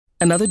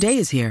Another day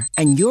is here,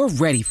 and you're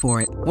ready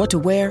for it. What to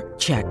wear?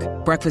 Check.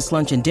 Breakfast,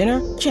 lunch, and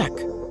dinner? Check.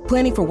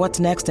 Planning for what's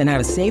next and how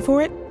to save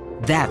for it?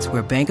 That's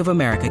where Bank of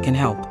America can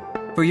help.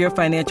 For your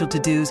financial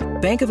to-dos,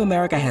 Bank of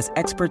America has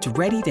experts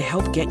ready to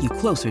help get you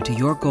closer to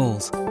your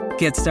goals.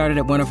 Get started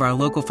at one of our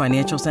local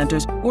financial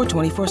centers or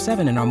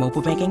 24/7 in our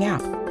mobile banking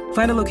app.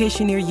 Find a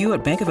location near you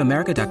at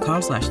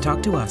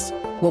bankofamerica.com/talktous.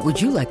 What would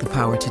you like the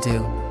power to do?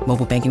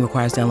 Mobile banking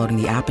requires downloading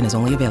the app and is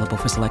only available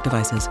for select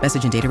devices.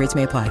 Message and data rates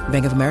may apply.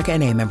 Bank of America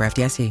N.A., member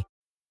FDIC.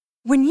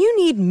 When you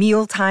need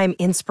mealtime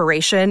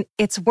inspiration,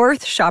 it's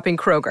worth shopping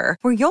Kroger,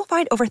 where you'll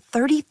find over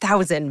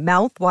 30,000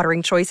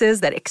 mouth-watering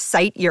choices that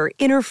excite your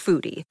inner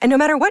foodie. And no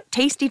matter what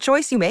tasty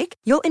choice you make,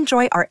 you'll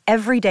enjoy our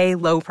everyday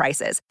low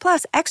prices,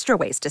 plus extra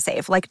ways to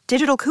save, like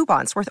digital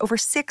coupons worth over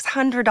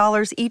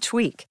 $600 each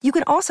week. You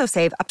can also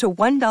save up to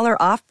 $1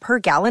 off per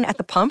gallon at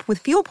the pump with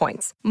fuel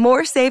points.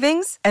 More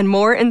savings and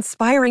more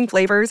inspiring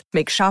flavors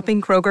make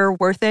shopping Kroger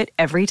worth it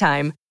every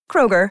time.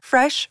 Kroger,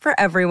 fresh for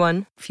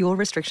everyone. Fuel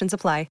restrictions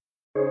apply.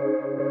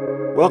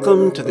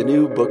 Welcome to the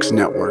New Books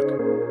Network.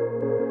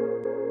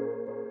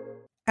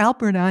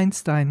 Albert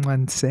Einstein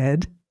once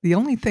said, "The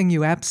only thing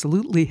you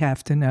absolutely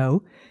have to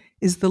know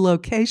is the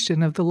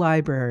location of the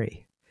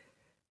library."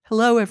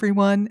 Hello,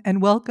 everyone,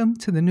 and welcome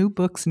to the New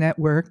Books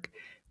Network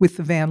with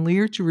the Van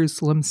Leer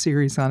Jerusalem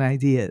series on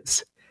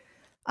ideas.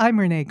 I'm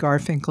Renee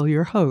Garfinkel,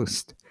 your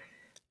host.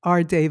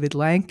 R. David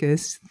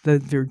Lankes, the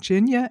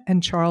Virginia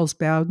and Charles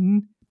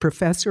Bowden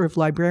Professor of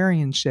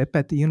Librarianship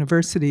at the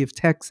University of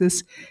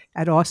Texas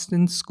at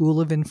Austin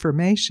School of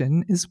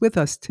Information, is with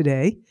us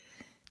today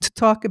to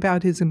talk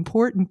about his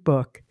important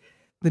book,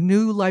 The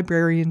New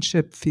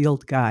Librarianship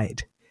Field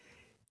Guide.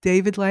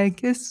 David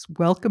Lankes,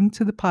 welcome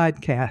to the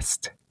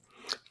podcast.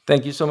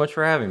 Thank you so much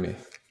for having me.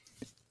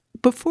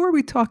 Before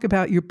we talk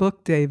about your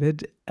book,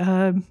 David,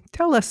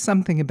 tell us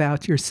something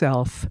about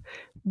yourself.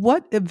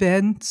 What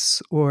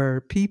events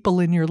or people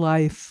in your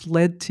life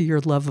led to your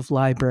love of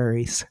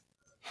libraries?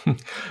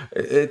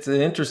 It's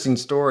an interesting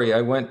story.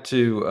 I went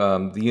to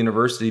the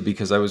university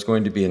because I was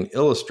going to be an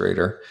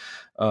illustrator.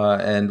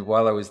 And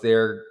while I was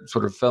there,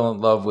 sort of fell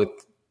in love with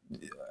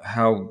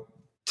how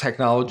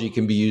technology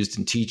can be used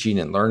in teaching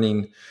and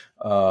learning,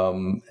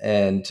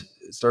 and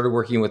started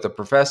working with a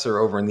professor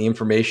over in the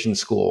information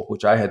school,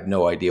 which I had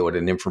no idea what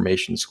an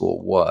information school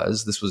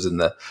was. This was in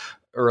the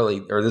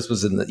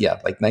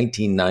like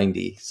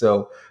 1990.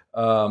 So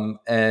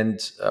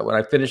when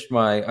I finished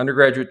my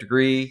undergraduate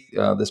degree,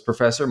 this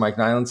professor, Mike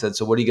Nyland, said,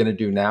 "So what are you going to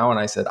do now?" And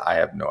I said, "I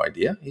have no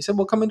idea." He said,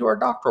 "Well, come into our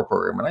doctoral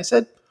program." And I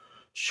said,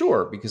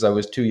 "Sure," because I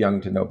was too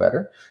young to know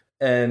better.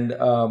 And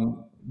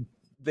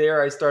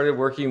there I started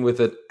working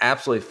with an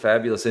absolutely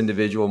fabulous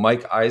individual,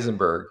 Mike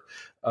Eisenberg,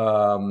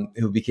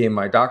 who became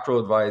my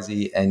doctoral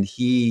advisee, and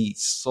he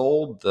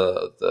sold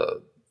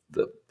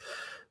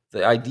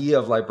the idea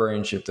of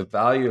librarianship, the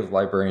value of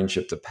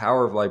librarianship, the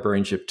power of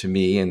librarianship to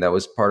me. And that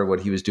was part of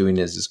what he was doing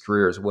as his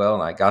career as well.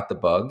 And I got the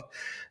bug.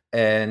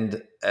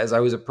 And as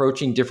I was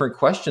approaching different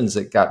questions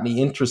that got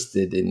me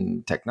interested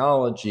in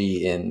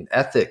technology, in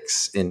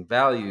ethics, in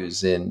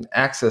values, in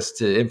access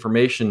to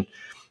information,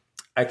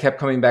 I kept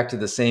coming back to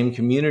the same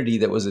community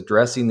that was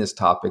addressing these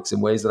topics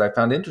in ways that I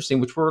found interesting,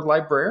 which were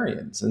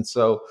librarians. And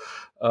so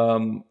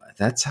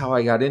that's how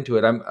I got into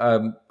it.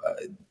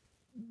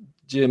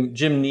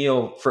 Jim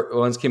Neal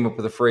once came up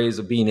with a phrase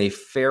of being a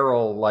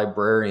feral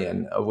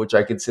librarian, of which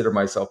I consider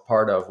myself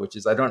part of, which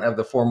is I don't have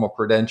the formal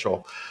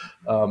credential,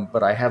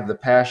 but I have the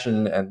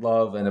passion and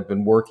love and have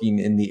been working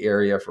in the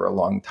area for a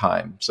long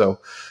time.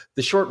 So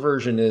the short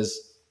version is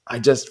I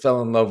just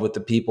fell in love with the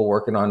people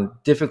working on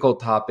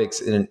difficult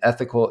topics in an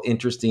ethical,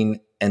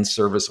 interesting, and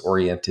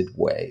service-oriented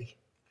way.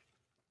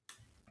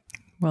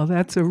 Well,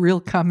 that's a real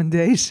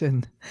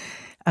commendation.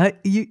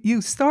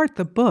 You start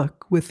the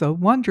book with a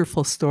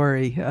wonderful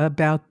story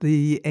about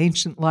the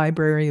ancient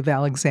library of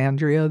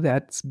Alexandria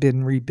that's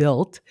been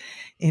rebuilt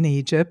in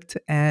Egypt,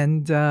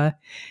 and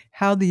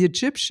how the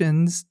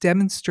Egyptians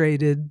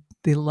demonstrated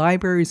the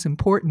library's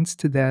importance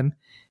to them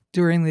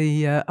during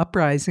the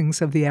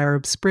uprisings of the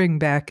Arab Spring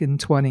back in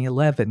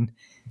 2011.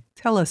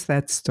 Tell us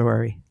that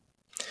story.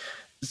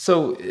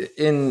 So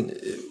in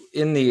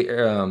the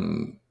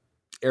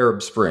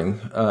Arab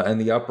Spring and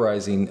the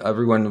uprising,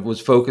 everyone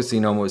was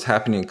focusing on what was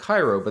happening in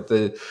Cairo, but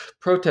the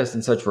protests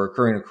and such were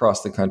occurring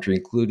across the country,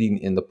 including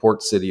in the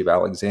port city of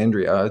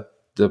Alexandria,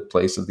 the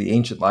place of the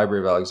ancient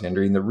Library of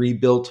Alexandria, and the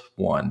rebuilt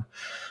one.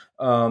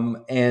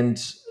 And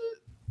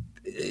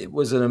it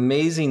was an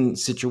amazing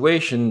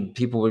situation.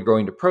 People were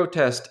going to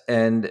protest,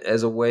 and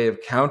as a way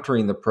of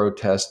countering the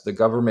protest, the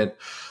government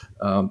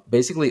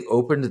basically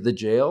opened the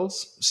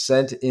jails,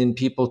 sent in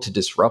people to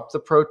disrupt the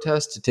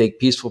protest, to take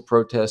peaceful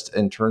protest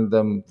and turn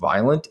them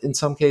violent in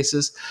some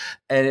cases.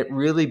 And it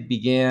really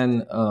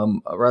began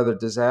a rather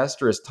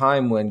disastrous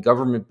time when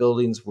government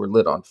buildings were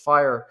lit on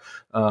fire,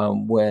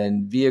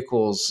 when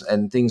vehicles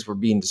and things were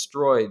being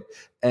destroyed.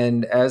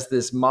 And as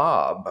this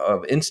mob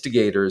of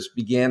instigators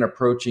began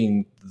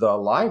approaching the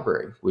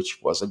library, which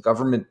was a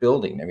government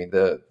building, I mean,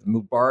 the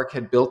Mubarak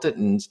had built it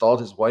and installed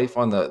his wife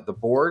on the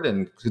board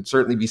and could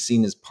certainly be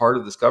seen as part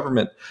of this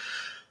government.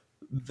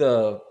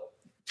 The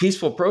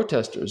peaceful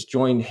protesters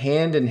joined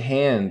hand in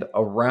hand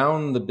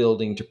around the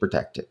building to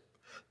protect it.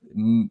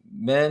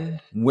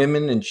 Men,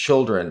 women, and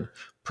children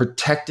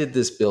protected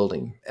this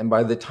building. And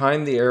by the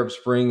time the Arab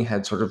Spring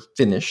had sort of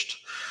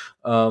finished,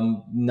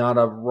 not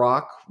a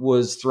rock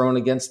was thrown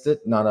against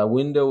it, not a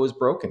window was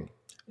broken.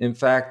 In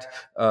fact,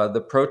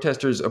 the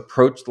protesters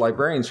approached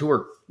librarians who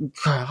were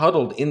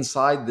huddled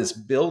inside this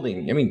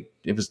building. I mean,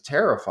 it was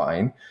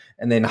terrifying.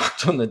 And they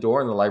knocked on the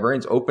door, and the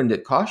librarians opened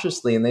it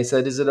cautiously. And they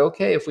said, "Is it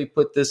okay if we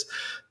put this,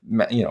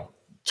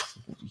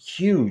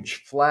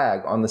 huge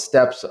flag on the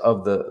steps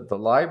of the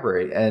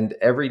library?" And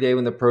every day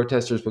when the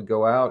protesters would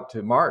go out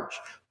to march,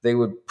 they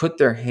would put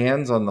their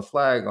hands on the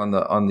flag on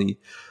the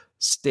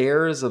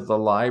stairs of the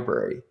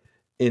library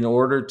in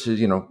order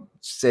to,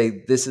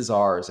 say, "This is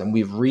ours, and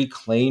we've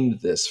reclaimed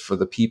this for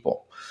the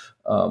people."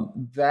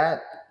 That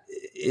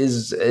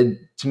is,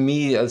 to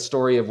me, a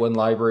story of when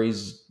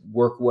libraries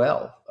work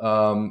well.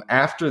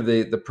 After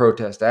the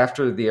protest,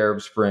 after the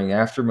Arab Spring,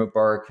 after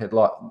Mubarak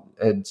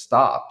had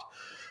stopped,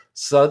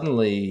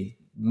 suddenly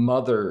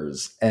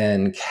mothers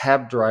and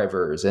cab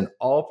drivers and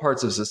all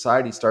parts of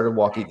society started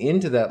walking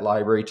into that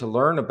library to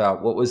learn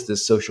about what was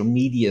this social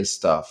media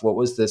stuff, what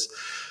was this,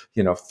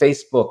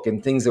 Facebook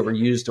and things that were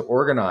used to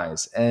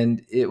organize.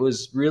 And it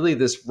was really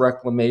this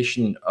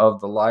reclamation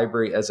of the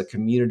library as a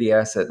community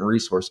asset and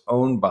resource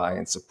owned by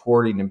and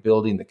supporting and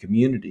building the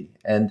community.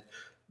 And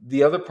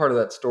the other part of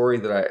that story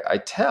that I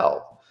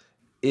tell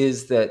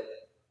is that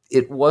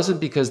it wasn't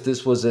because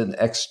this was an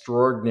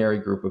extraordinary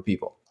group of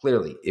people.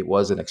 Clearly, it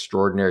was an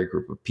extraordinary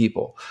group of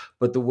people.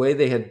 But the way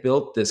they had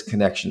built this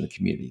connection to the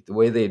community, the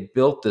way they had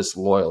built this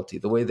loyalty,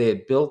 the way they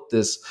had built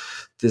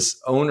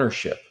this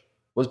ownership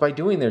was by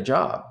doing their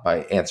job,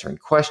 by answering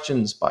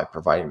questions, by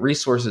providing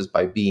resources,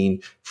 by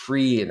being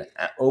free and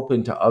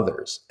open to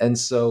others. And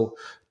so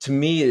to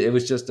me, it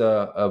was just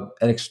an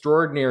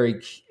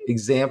extraordinary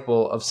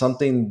example of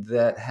something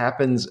that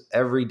happens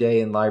every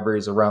day in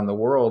libraries around the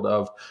world,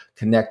 of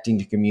connecting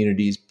to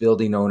communities,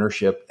 building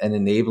ownership, and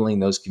enabling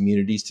those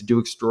communities to do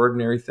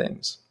extraordinary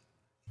things.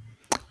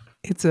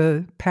 It's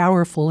a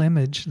powerful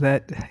image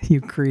that you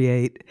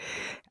create.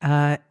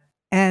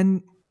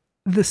 And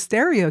the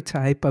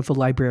stereotype of a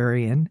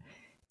librarian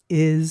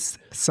is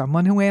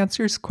someone who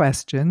answers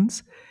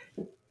questions,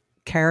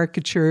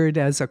 caricatured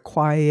as a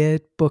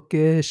quiet,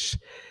 bookish,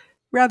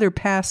 rather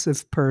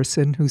passive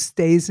person who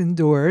stays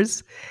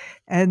indoors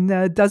and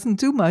doesn't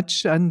do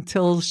much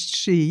until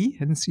she,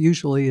 and it's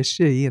usually a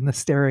she in the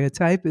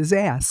stereotype, is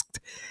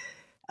asked.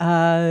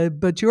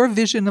 But your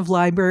vision of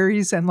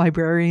libraries and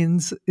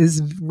librarians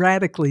is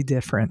radically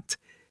different.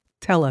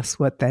 Tell us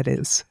what that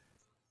is.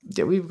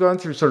 Yeah, we've gone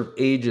through sort of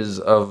ages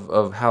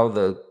of how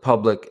the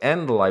public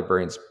and the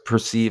librarians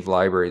perceive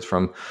libraries,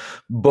 from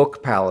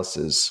book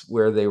palaces,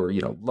 where they were,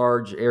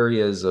 large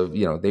areas of,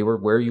 they were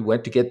where you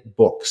went to get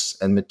books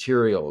and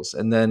materials.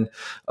 And then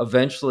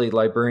eventually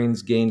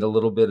librarians gained a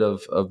little bit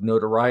of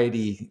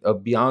notoriety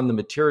beyond the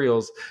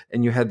materials.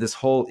 And you had this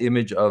whole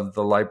image of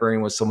the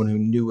librarian was someone who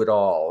knew it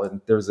all.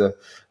 And there's a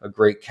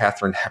great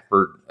Katharine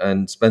Hepburn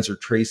and Spencer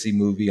Tracy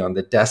movie on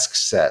the desk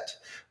set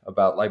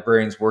about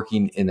librarians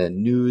working in a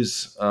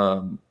news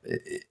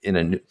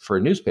for a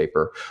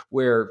newspaper,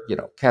 where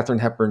Katharine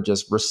Hepburn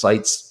just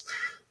recites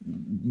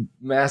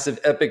massive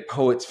epic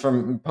poems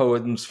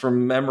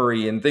from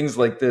memory and things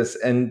like this.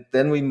 And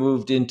then we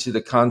moved into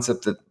the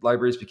concept that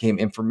libraries became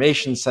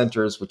information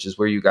centers, which is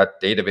where you got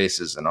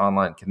databases and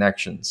online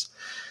connections.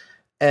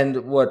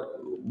 And what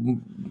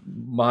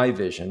my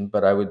vision,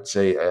 but I would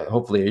say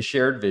hopefully a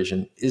shared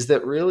vision, is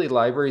that really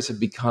libraries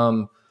have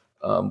become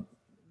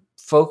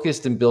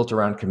focused and built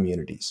around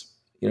communities.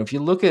 If you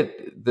look at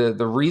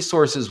the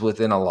resources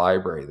within a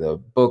library, the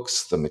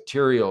books, the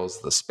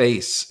materials, the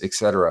space,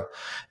 etc.,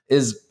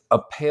 is a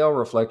pale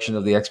reflection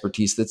of the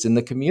expertise that's in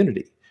the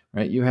community,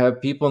 right? You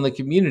have people in the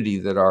community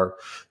that are,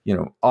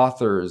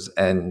 authors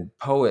and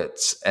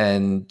poets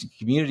and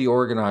community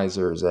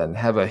organizers and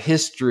have a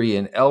history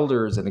and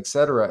elders and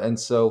etc. And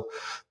so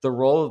the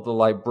role of the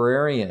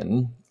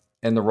librarian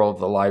and the role of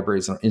the library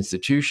as an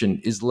institution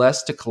is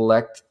less to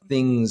collect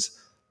things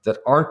that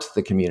aren't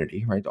the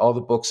community, right? All the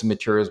books and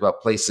materials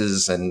about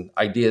places and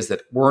ideas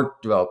that weren't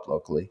developed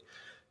locally,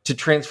 to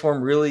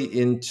transform really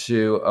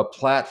into a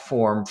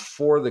platform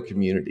for the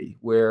community,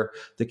 where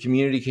the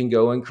community can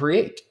go and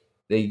create.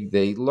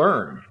 They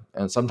learn.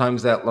 And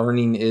sometimes that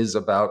learning is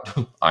about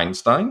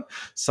Einstein.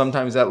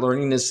 Sometimes that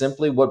learning is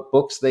simply what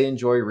books they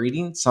enjoy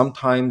reading.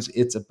 Sometimes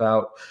it's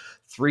about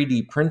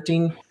 3D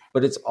printing,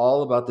 but it's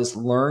all about this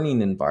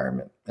learning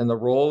environment. And the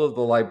role of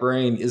the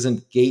librarian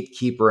isn't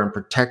gatekeeper and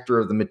protector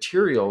of the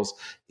materials.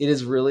 It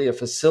is really a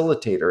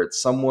facilitator. It's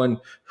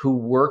someone who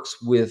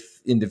works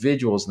with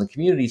individuals in the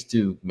communities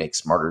to make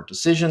smarter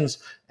decisions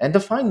and to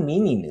find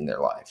meaning in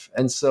their life.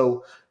 And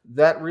so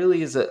that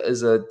really is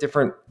a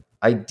different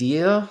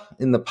idea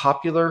in the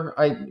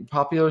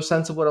popular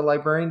sense of what a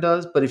librarian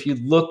does. But if you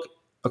look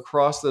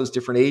across those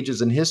different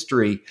ages in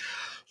history,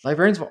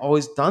 librarians have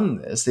always done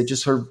this. They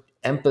just sort of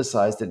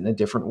emphasized it in a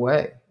different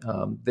way.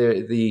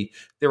 There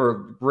were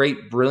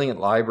great, brilliant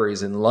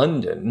libraries in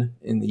London,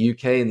 in the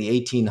UK, in the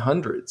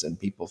 1800s, and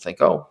people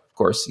think, oh, of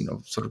course,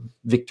 sort of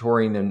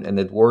Victorian and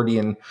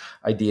Edwardian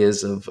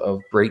ideas of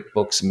great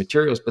books and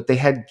materials, but they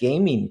had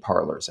gaming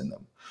parlors in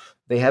them.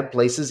 They had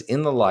places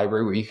in the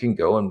library where you can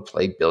go and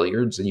play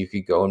billiards and you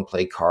could go and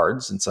play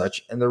cards and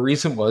such. And the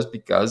reason was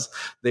because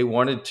they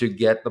wanted to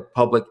get the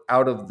public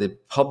out of the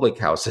public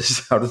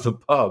houses, out of the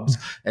pubs,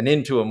 and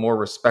into a more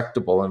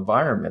respectable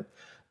environment.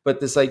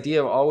 But this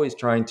idea of always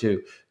trying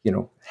to,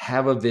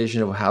 have a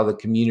vision of how the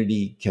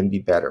community can be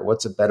better,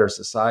 what's a better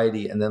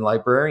society, and then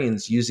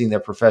librarians using their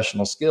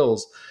professional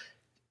skills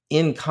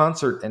in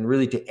concert and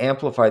really to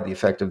amplify the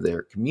effect of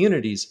their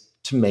communities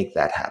to make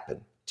that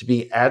happen, to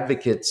be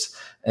advocates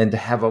and to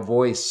have a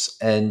voice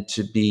and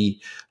to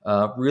be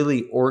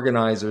really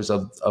organizers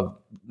of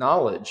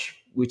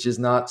knowledge, which is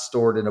not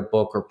stored in a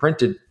book or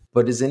printed,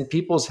 but is in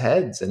people's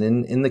heads and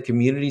in the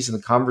communities and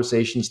the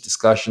conversations,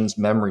 discussions,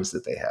 memories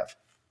that they have.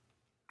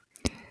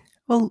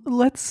 Well,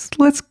 let's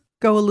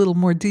go a little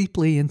more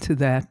deeply into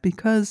that,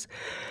 because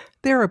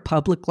there are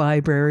public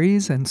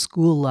libraries and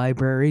school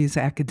libraries,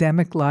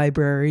 academic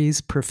libraries,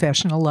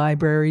 professional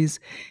libraries,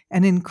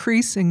 an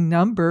increasing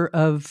number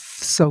of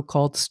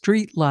so-called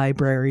street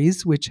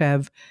libraries, which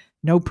have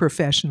no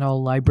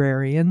professional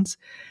librarians.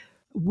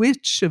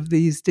 Which of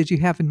these did you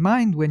have in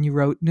mind when you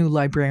wrote New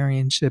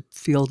Librarianship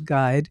Field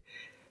Guide?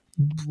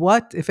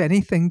 What, if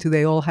anything, do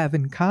they all have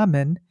in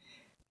common?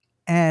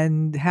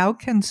 And how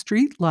can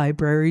street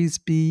libraries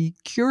be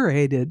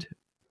curated?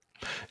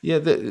 Yeah,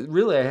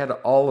 really, I had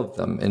all of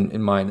them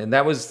in mind, and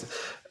that was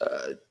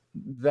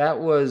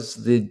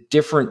the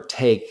different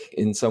take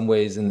in some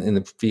ways in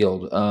the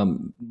field.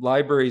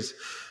 Libraries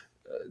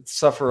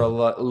suffer a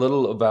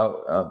little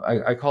about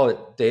I call it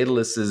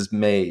Daedalus's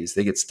maze.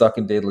 They get stuck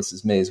in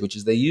Daedalus's maze, which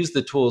is they use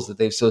the tools that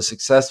they've so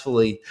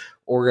successfully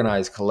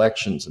organized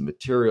collections and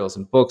materials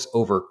and books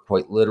over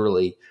quite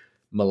literally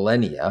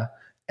millennia,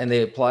 and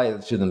they apply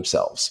it to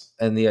themselves.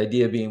 And the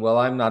idea being, well,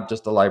 I'm not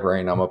just a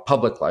librarian, I'm a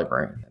public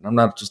librarian. And I'm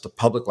not just a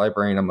public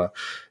librarian, I'm a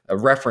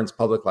reference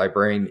public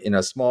librarian in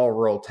a small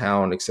rural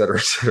town, et cetera,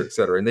 et cetera, et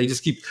cetera. And they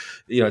just keep,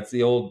 it's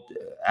the old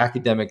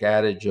academic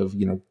adage of,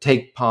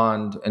 take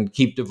pond and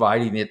keep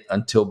dividing it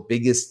until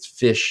biggest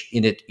fish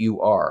in it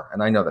you are.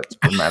 And I know that's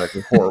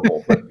grammatically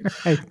horrible, but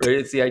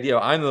it's the idea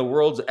of, I'm the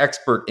world's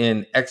expert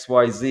in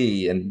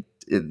XYZ, and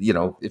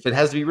if it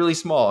has to be really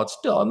small, it's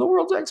still, I'm the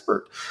world's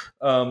expert.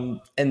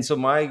 And so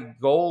my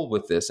goal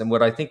with this, and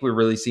what I think we're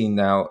really seeing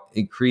now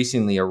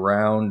increasingly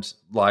around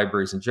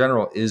libraries in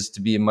general, is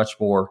to be a much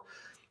more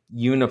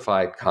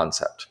unified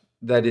concept.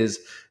 That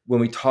is, when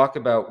we talk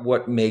about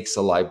what makes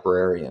a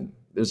librarian,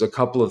 there's a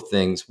couple of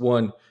things.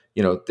 One,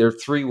 there are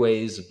three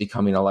ways of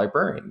becoming a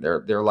librarian.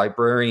 They're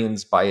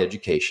librarians by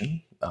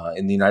education.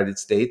 In the United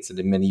States and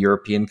in many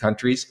European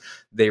countries,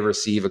 they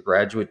receive a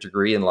graduate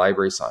degree in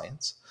library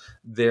science.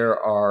 There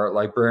are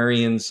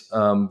librarians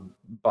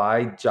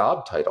by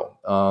job title.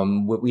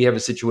 We have a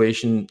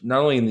situation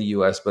not only in the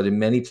U.S., but in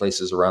many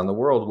places around the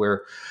world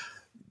where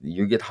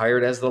you get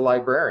hired as the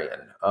librarian,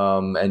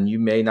 and you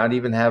may not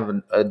even have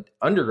an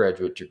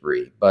undergraduate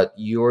degree, but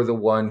you're the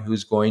one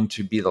who's going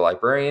to be the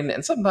librarian,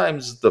 and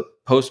sometimes the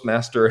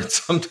postmaster, and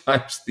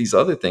sometimes these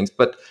other things,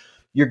 but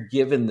you're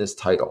given this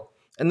title.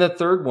 And the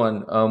third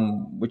one,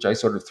 which I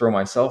sort of throw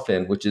myself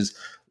in, which is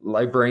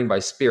librarian by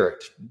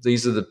spirit.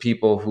 These are the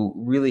people who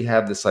really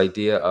have this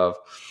idea of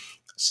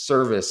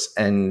service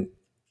and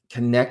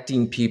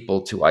connecting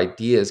people to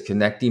ideas,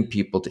 connecting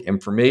people to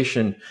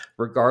information,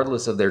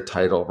 regardless of their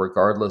title,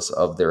 regardless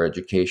of their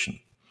education.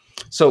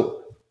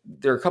 So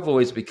there are a couple of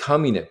ways of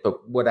becoming it,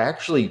 but what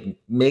actually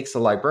makes a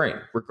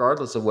librarian,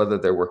 regardless of whether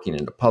they're working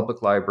in a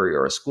public library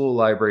or a school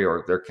library,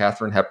 or they're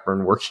Katharine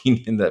Hepburn working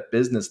in that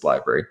business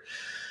library,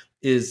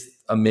 is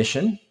a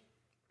mission.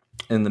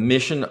 And the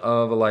mission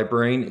of a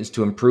librarian is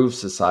to improve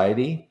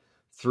society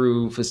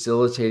through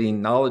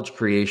facilitating knowledge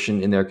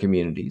creation in their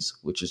communities,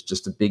 which is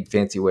just a big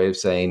fancy way of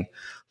saying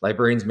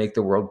librarians make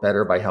the world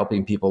better by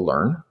helping people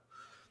learn.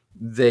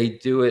 They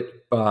do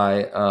it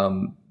by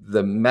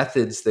the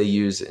methods they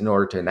use in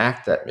order to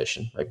enact that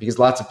mission, right? Because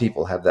lots of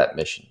people have that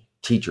mission.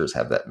 Teachers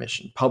have that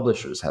mission.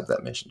 Publishers have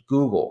that mission.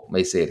 Google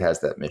may say it has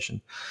that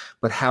mission.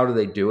 But how do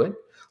they do it?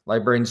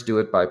 Librarians do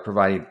it by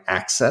providing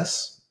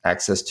access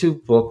to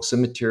books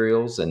and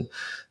materials and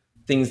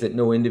things that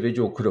no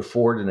individual could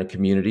afford in a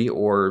community,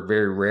 or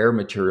very rare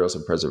materials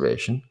and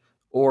preservation,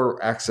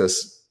 or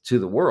access to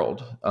the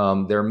world.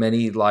 There are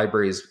many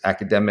libraries,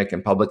 academic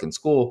and public and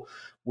school,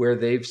 where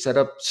they've set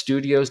up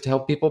studios to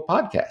help people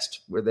podcast,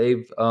 where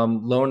they've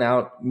loaned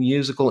out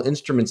musical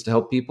instruments to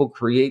help people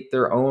create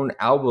their own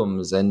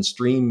albums and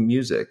stream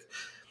music.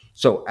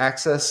 So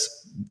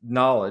access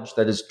knowledge,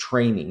 that is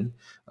training,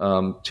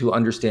 to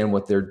understand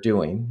what they're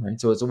doing, right?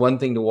 So it's one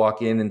thing to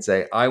walk in and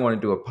say, I want to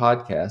do a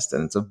podcast.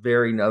 And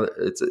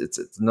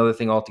it's another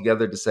thing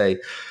altogether to say,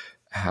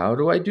 how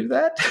do I do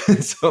that?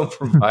 So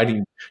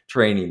providing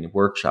training,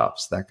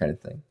 workshops, that kind of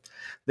thing.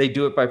 They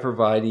do it by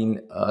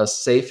providing a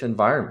safe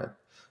environment.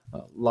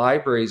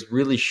 Libraries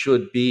really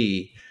should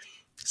be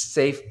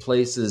safe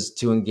places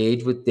to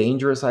engage with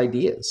dangerous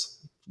ideas.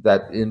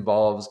 That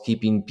involves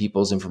keeping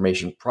people's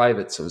information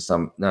private, so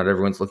not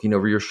everyone's looking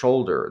over your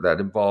shoulder. That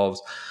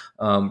involves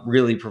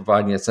really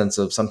providing a sense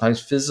of sometimes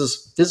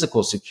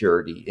physical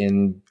security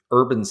in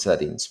urban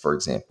settings, for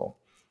example.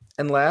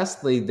 And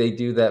lastly, they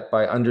do that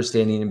by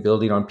understanding and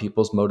building on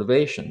people's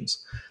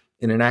motivations.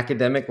 In an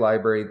academic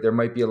library, there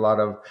might be a lot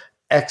of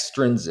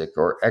extrinsic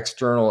or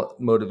external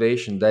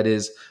motivation. That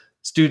is,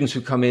 students who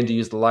come in to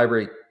use the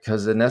library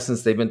because in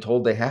essence, they've been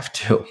told they have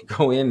to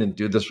go in and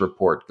do this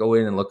report, go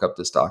in and look up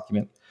this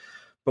document.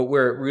 But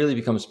where it really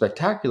becomes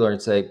spectacular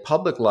and say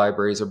public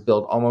libraries are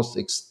built almost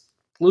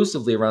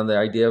exclusively around the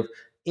idea of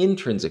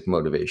intrinsic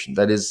motivation.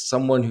 That is,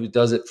 someone who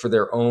does it for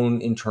their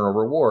own internal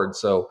reward.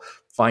 So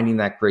finding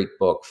that great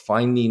book,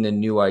 finding a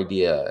new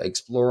idea,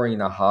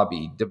 exploring a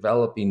hobby,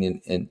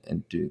 developing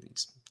and do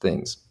these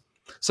things.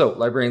 So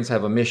librarians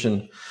have a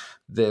mission.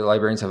 The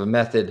librarians have a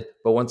method,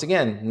 but once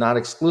again, not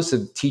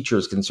exclusive.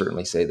 Teachers can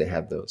certainly say they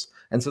have those.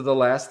 And so the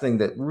last thing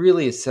that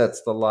really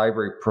sets the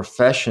library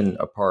profession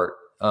apart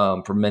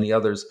from many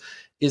others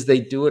is they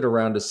do it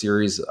around a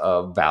series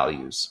of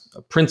values,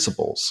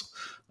 principles,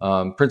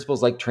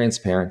 principles like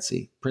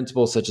transparency,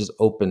 principles such as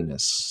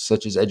openness,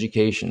 such as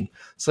education,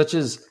 such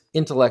as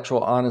intellectual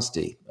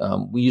honesty.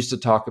 We used to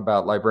talk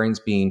about librarians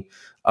being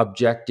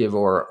objective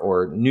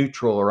or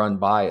neutral or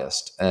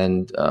unbiased,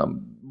 and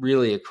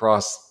really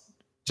across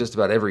just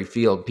about every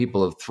field,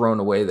 people have thrown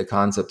away the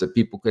concept that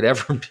people could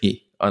ever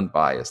be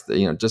unbiased.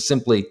 Just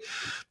simply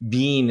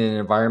being in an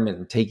environment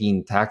and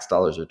taking tax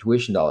dollars or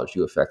tuition dollars,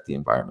 you affect the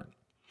environment.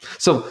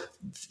 So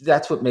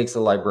that's what makes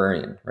a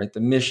librarian, right? The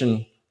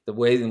mission, the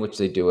way in which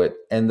they do it,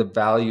 and the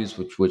values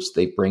which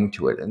they bring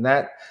to it. And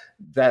that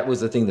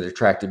was the thing that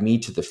attracted me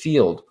to the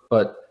field.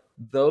 But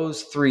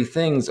those three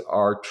things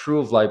are true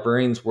of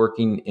librarians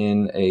working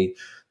in a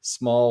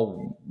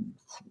small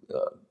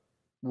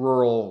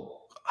rural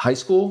high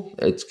school.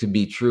 It could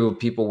be true of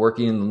people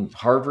working in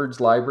Harvard's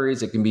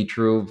libraries. It can be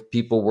true of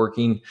people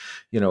working,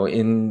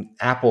 in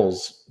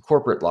Apple's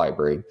corporate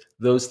library.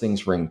 Those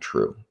things ring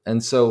true.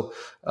 And so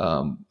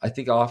I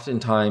think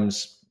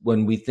oftentimes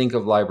when we think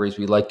of libraries,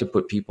 we like to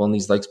put people in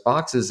these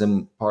boxes.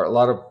 And a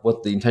lot of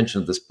what the intention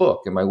of this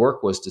book and my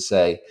work was to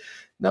say,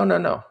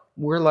 no.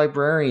 We're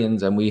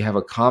librarians and we have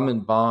a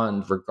common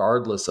bond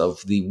regardless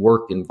of the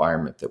work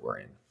environment that we're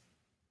in.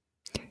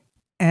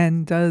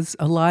 And does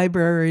a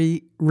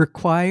library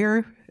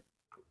require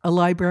a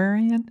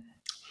librarian?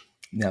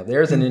 Now,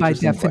 there's an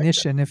interesting by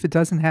definition, if it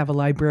doesn't have a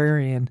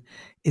librarian,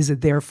 is it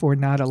therefore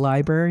not a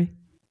library?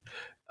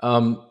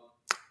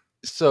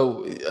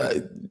 So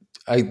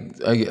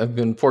I've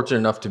been fortunate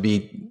enough to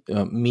be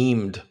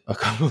memed a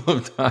couple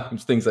of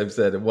times, things I've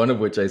said, and one of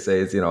which I say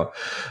is,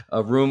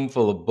 a room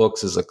full of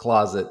books is a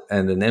closet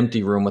and an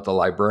empty room with a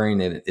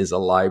librarian in it is a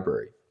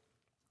library.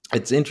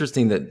 It's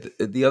interesting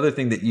that the other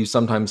thing that you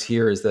sometimes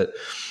hear is that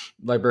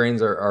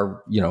librarians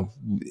are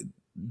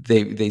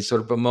they sort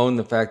of bemoan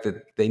the fact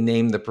that they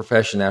named the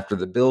profession after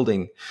the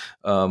building,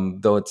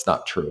 though it's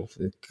not true.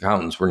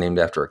 Accountants were named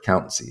after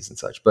accountancies and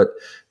such. But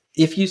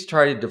if you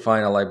try to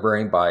define a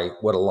librarian by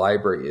what a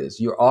library is,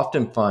 you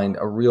often find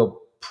a real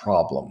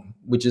problem,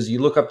 which is you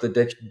look up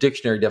the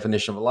dictionary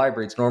definition of a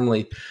library. It's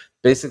normally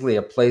basically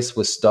a place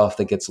with stuff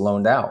that gets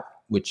loaned out,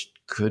 which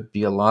could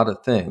be a lot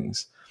of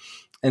things.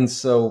 And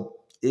so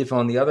if,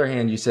 on the other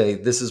hand, you say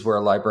this is where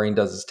a librarian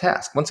does his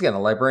task, once again, a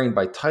librarian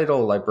by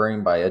title, a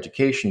librarian by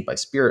education, by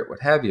spirit,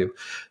 what have you,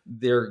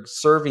 they're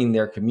serving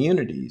their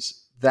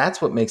communities. That's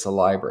what makes a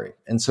library.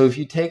 And so if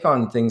you take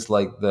on things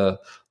like the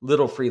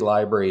Little Free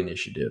Library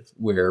Initiative,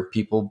 where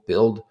people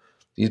build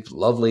these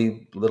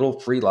lovely little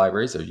free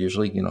libraries, they're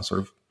usually,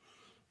 sort of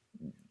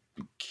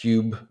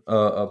cube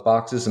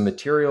boxes and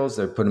materials.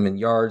 They put them in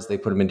yards. They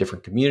put them in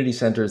different community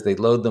centers. They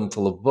load them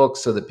full of books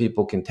so that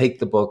people can take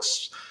the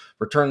books,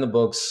 return the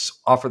books,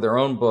 offer their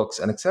own books,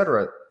 and et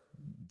cetera.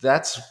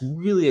 That's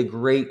really a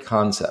great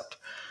concept.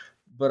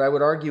 But I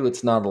would argue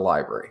it's not a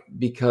library,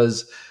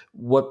 because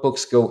what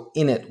books go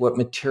in it, what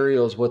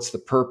materials, what's the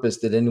purpose?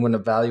 Did anyone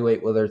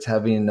evaluate whether it's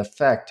having an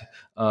effect?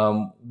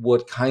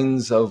 What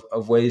kinds of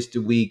ways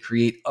do we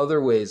create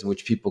other ways in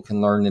which people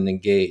can learn and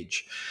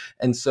engage?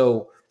 And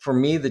so for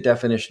me, the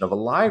definition of a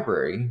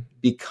library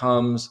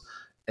becomes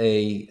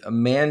a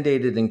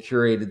mandated and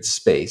curated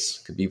space,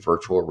 could be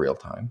virtual or real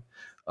time,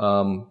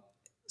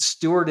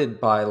 stewarded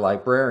by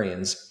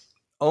librarians,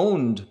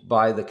 owned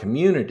by the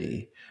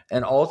community,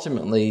 and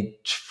ultimately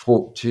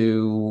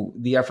to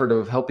the effort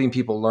of helping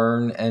people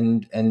learn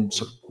and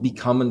sort of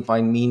become and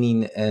find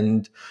meaning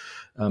and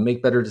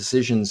make better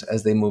decisions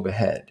as they move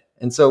ahead.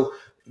 And so,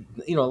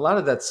 a lot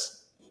of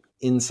that's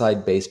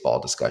inside baseball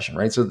discussion,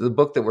 right? So the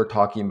book that we're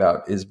talking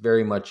about is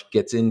very much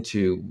gets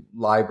into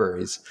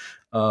libraries.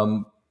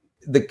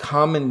 The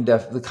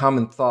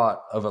common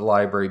thought of a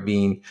library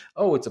being,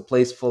 oh, it's a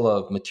place full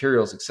of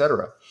materials, et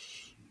cetera.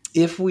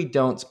 if we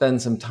don't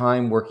spend some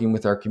time working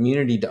with our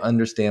community to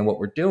understand what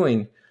we're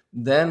doing,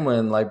 then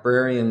when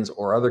librarians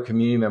or other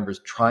community members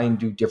try and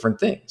do different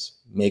things,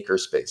 maker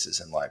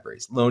spaces in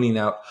libraries, loaning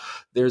out,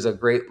 there's a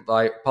great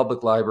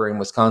public library in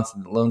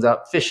Wisconsin that loans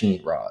out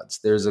fishing rods.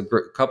 There's a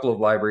couple of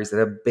libraries that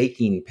have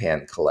baking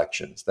pan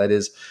collections. That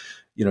is,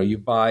 you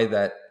buy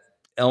that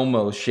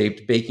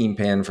Elmo-shaped baking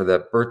pan for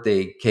that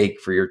birthday cake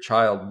for your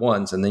child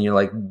once, and then you're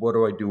like, what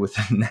do I do with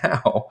it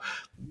now?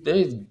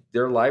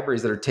 There are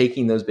libraries that are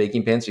taking those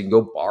baking pans, so you can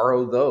go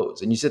borrow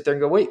those. And you sit there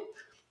and go, wait,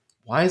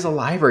 why is a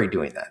library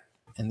doing that?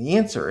 And the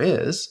answer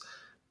is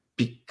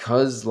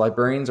because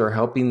librarians are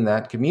helping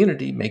that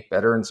community make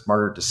better and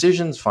smarter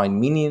decisions, find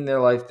meaning in their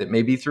life that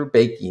may be through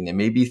baking, and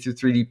maybe through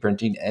 3D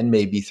printing, and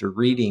maybe through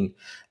reading.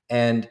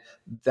 And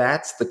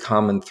that's the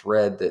common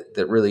thread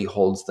that really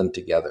holds them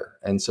together.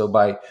 And so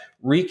by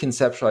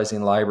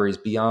reconceptualizing libraries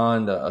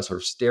beyond a sort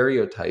of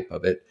stereotype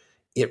of it,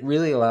 it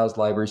really allows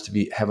libraries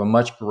to have a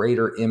much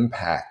greater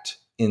impact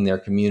in their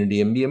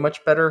community and be a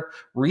much better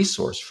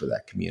resource for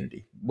that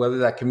community, whether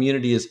that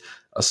community is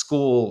a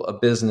school, a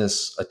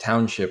business, a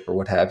township, or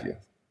what have you.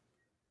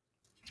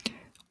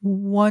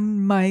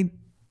 One might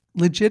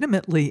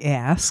legitimately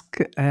ask,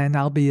 and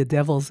I'll be a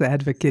devil's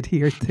advocate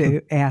here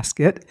to ask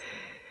it,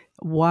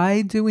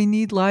 why do we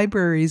need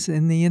libraries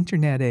in the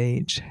internet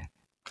age?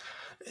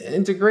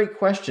 It's a great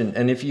question.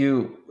 And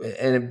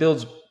it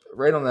builds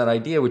right on that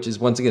idea, which is,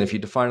 once again, if you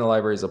define a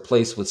library as a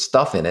place with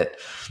stuff in it,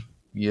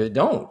 you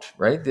don't,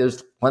 right?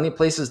 There's plenty of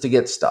places to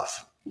get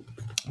stuff.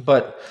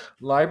 But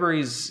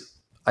libraries,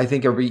 I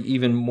think, are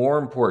even more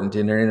important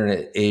in our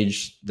internet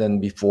age than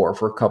before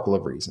for a couple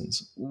of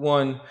reasons.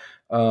 One,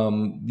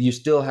 you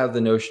still have the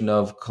notion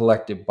of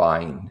collective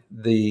buying.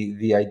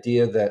 The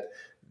idea that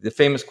the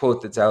famous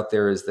quote that's out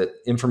there is that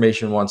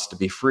information wants to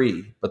be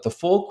free, but the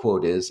full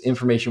quote is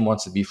information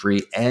wants to be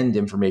free and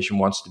information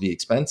wants to be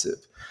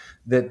expensive.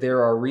 That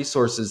there are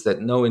resources that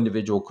no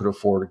individual could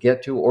afford to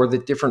get to, or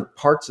that different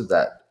parts of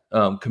that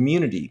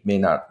community may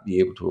not be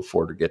able to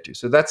afford to get to.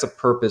 So that's a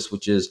purpose,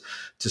 which is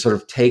to sort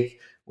of take,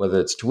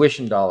 whether it's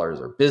tuition dollars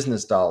or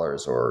business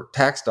dollars or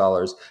tax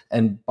dollars,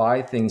 and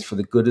buy things for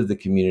the good of the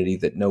community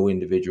that no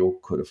individual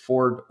could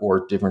afford,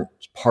 or different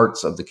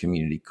parts of the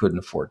community couldn't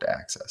afford to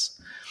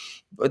access.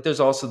 But there's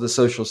also the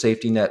social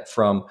safety net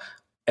from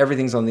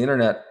everything's on the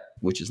internet,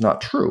 which is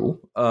not true.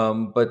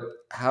 But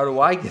how do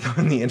I get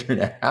on the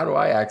internet? How do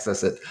I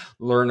access it,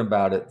 learn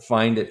about it,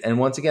 find it? And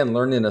once again,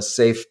 learn in a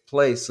safe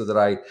place so that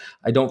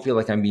I don't feel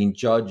like I'm being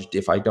judged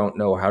if I don't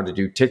know how to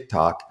do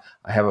TikTok.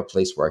 I have a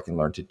place where I can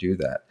learn to do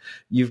that.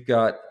 You've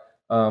got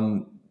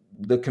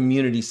the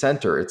community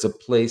center. It's a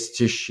place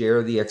to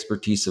share the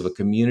expertise of a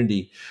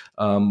community.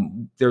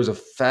 There's a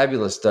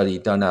fabulous study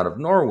done out of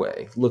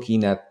Norway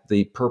looking at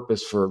the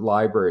purpose for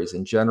libraries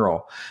in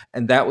general.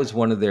 And that was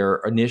one of their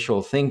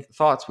initial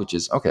thoughts, which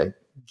is, okay,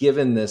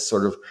 given this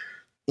sort of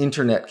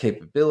internet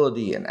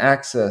capability and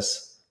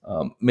access,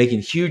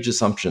 making huge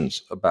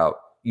assumptions about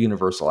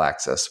universal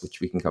access,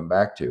 which we can come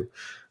back to,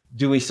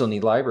 do we still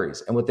need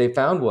libraries? And what they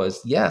found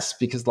was yes,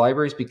 because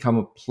libraries become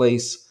a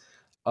place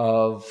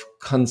of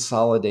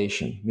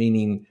consolidation,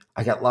 meaning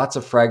I got lots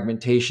of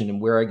fragmentation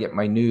in where I get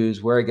my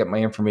news, where I get my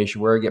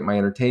information, where I get my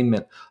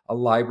entertainment. A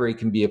library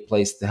can be a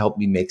place to help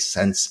me make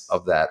sense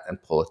of that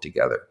and pull it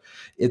together.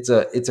 It's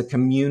a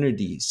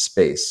community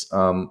space.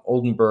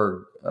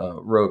 Oldenburg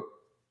wrote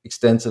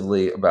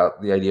extensively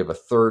about the idea of a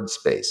third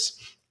space.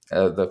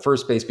 The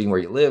first space being where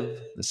you live,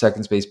 the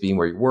second space being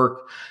where you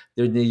work.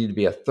 There needed to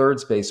be a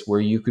third space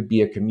where you could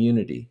be a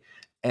community.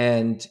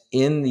 And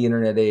in the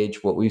internet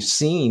age, what we've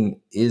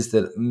seen is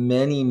that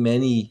many,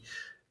 many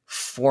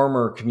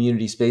former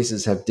community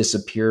spaces have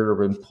disappeared or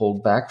been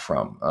pulled back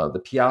from. The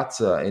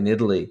piazza in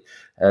Italy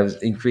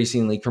has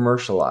increasingly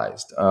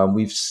commercialized.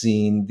 We've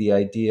seen the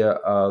idea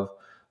of,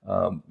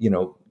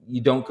 you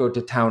don't go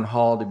to town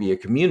hall to be a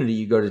community.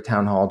 You go to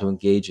town hall to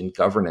engage in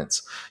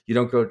governance. You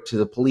don't go to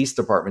the police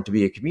department to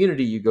be a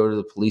community. You go to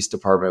the police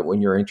department when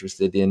you're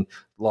interested in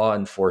law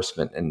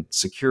enforcement and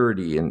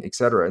security and et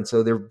cetera. And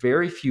so there are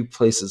very few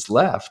places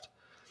left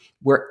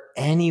where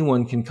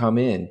anyone can come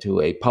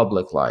into a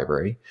public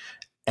library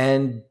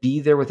and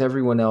be there with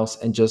everyone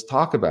else and just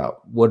talk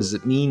about what does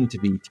it mean to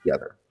be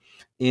together.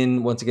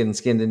 Once again, in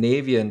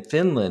Scandinavia and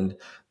Finland,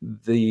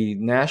 the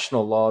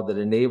national law that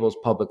enables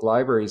public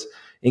libraries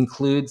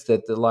includes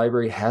that the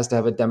library has to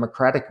have a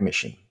democratic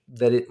mission,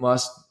 that it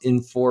must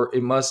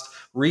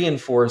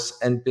reinforce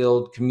and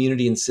build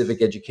community and civic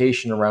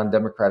education around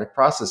democratic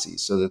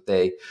processes so that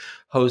they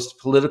host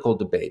political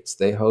debates,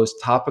 they host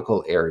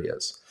topical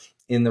areas.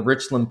 In the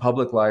Richland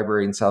Public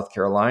Library in South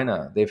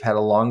Carolina, they've had a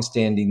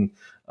longstanding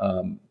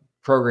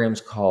programs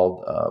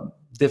called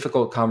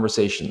Difficult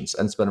Conversations,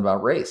 and it's been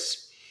about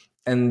race.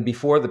 And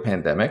before the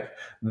pandemic,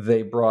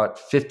 they brought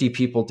 50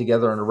 people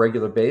together on a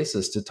regular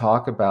basis to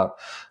talk about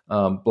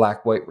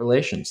Black-white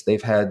relations.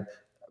 They've had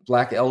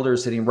Black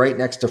elders sitting right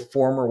next to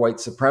former white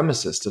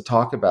supremacists to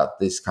talk about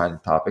these kind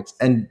of topics.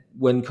 And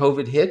when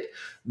COVID hit,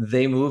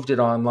 they moved it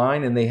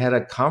online and they had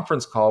a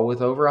conference call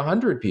with over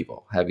 100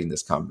 people having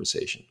this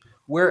conversation.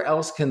 where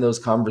else can those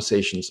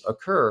conversations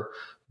occur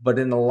but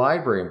in a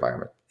library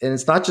environment? And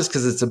it's not just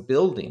because it's a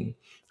building.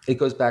 It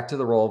goes back to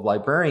the role of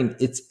librarian.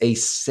 It's a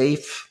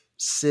safe,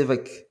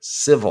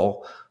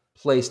 civil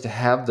place to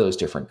have those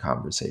different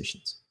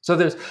conversations. So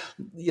there's,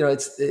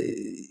 it's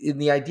in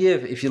the idea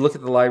of, if you look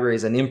at the library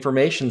as an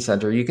information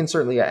center, you can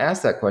certainly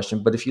ask that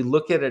question. But if you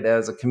look at it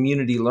as a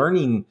community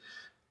learning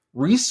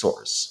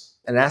resource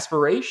and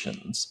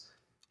aspirations,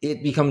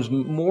 it becomes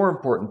more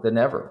important than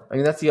ever. I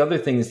mean, that's the other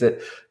thing, is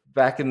that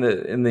back in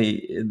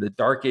the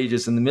Dark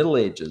Ages and the Middle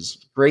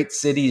Ages, great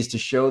cities, to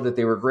show that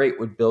they were great,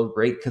 would build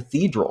great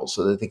cathedrals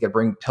so that they could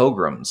bring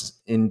pilgrims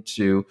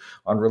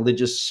on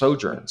religious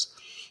sojourns.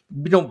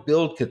 We don't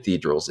build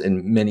cathedrals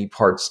in many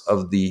parts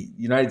of the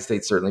United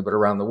States, certainly, but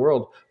around the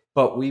world.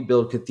 But we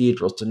build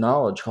cathedrals to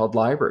knowledge called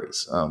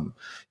libraries.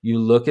 You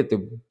look at the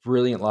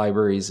brilliant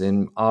libraries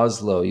in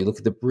Oslo, you look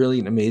at the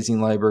brilliant,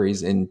 amazing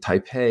libraries in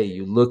Taipei,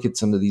 you look at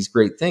some of these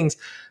great things.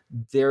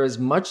 There is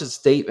much a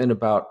statement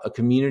about a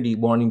community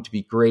wanting to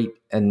be great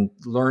and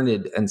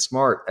learned and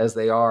smart as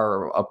they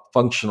are a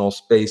functional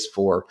space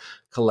for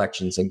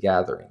collections and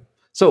gathering.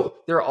 So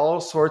there are all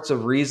sorts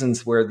of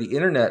reasons where the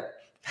internet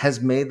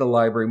has made the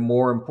library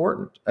more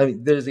important. I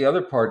mean, there's the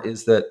other part,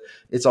 is that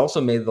it's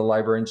also made the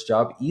librarian's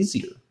job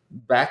easier.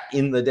 Back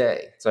in the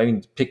day, so I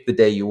mean, pick the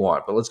day you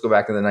want, but let's go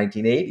back in the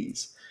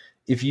 1980s.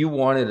 If you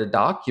wanted a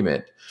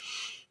document,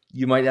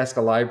 you might ask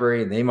a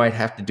library, and they might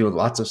have to do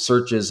lots of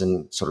searches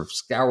and sort of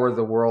scour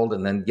the world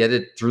and then get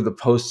it through the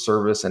post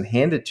service and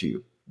hand it to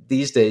you.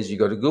 These days, you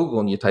go to Google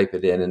and you type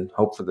it in and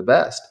hope for the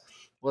best.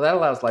 Well, that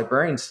allows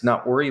librarians to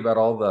not worry about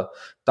all the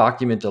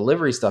document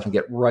delivery stuff and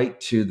get right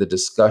to the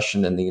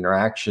discussion and the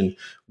interaction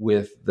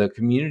with the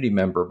community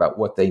member about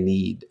what they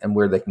need and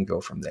where they can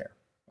go from there.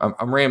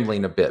 I'm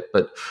rambling a bit,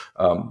 but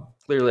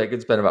clearly I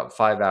could spend about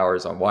 5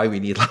 hours on why we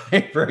need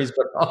libraries,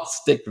 but I'll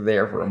stick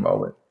there for a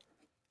moment.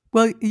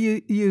 Well,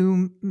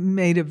 you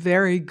made a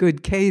very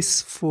good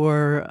case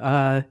for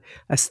a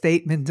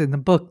statement in the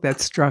book that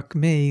struck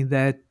me,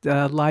 that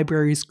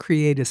libraries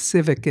create a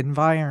civic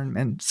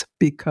environment,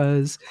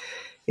 because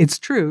it's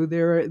true,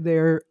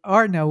 there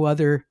are no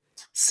other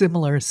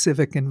similar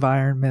civic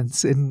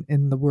environments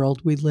in the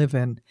world we live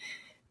in.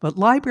 But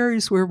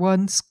libraries were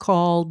once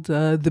called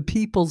the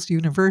People's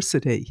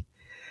University.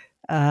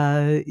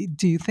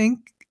 Do you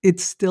think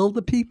it's still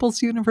the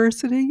People's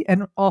University?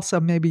 And also,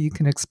 maybe you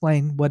can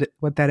explain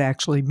what that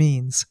actually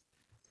means.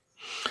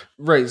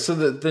 Right. So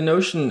the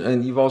notion,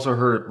 and you've also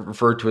heard it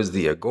referred to as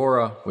the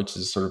agora, which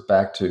is sort of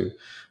back to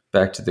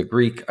the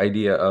Greek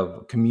idea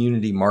of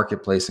community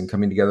marketplace and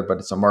coming together, but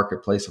it's a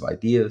marketplace of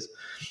ideas.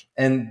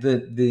 And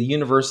the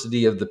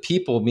University of the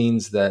People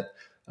means that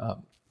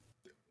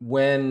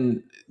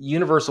when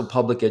universal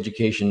public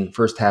education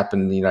first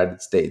happened in the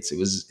United States,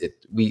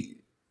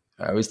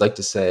 I always like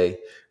to say,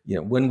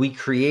 when we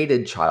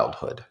created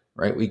childhood,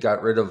 right? We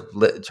got rid of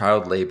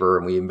child labor,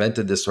 and we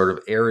invented this sort of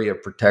area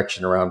of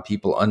protection around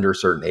people under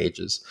certain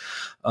ages.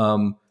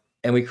 And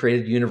we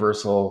created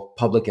universal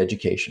public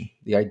education.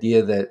 The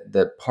idea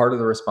that part of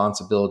the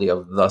responsibility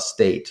of the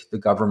state, the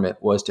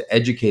government, was to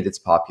educate its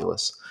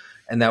populace.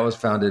 And that was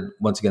founded,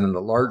 once again, in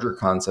the larger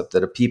concept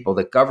that a people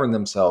that govern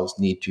themselves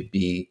need to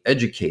be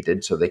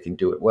educated so they can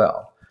do it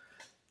well.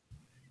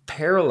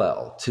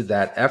 Parallel to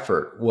that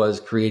effort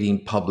was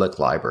creating public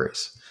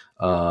libraries.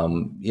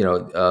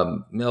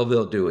 Melville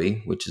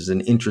Dewey, which is an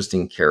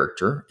interesting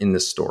character in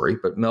this story,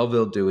 but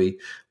Melville Dewey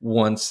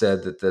once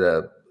said that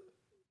a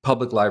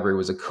public library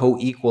was a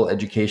co-equal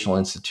educational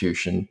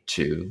institution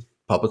to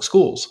public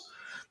schools.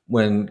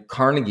 When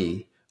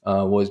Carnegie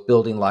was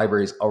building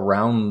libraries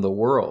around the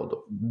world,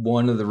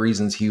 one of the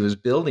reasons he was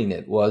building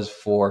it was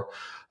for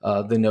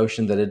the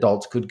notion that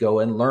adults could go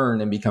and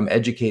learn and become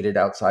educated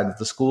outside of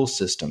the school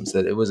systems,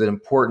 that it was an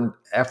important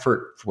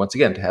effort, once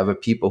again, to have a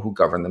people who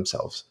govern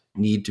themselves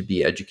need to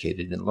be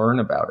educated and learn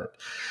about it.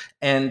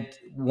 And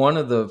one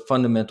of the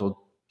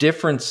fundamental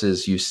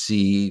differences you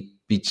see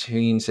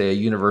between, say, a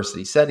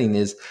university setting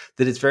is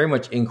that it's very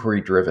much inquiry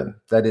driven.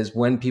 That is,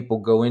 when people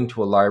go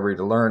into a library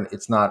to learn,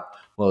 it's not,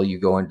 well, you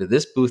go into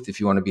this booth if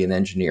you want to be an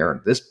engineer,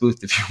 and this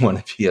booth if you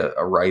want to be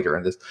a writer,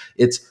 and this.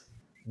 It's,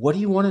 what do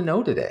you want to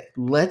know today?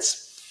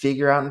 Let's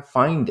figure out and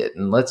find it,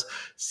 and let's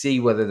see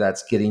whether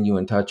that's getting you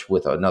in touch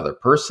with another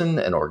person,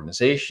 an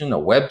organization, a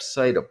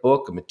website, a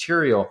book, a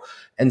material.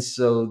 And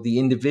so the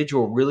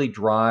individual really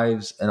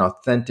drives an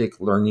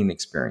authentic learning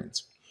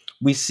experience.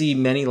 We see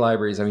many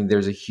libraries. I mean,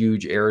 there's a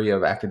huge area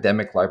of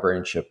academic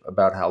librarianship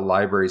about how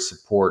libraries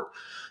support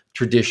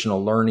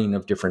traditional learning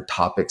of different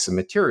topics and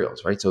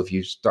materials, right? So if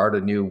you start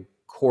a new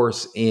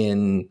course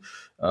in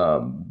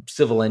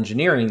civil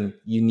engineering,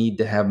 you need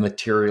to have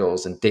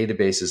materials and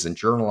databases and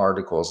journal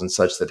articles and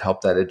such that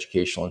help that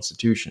educational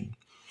institution.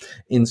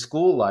 In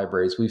school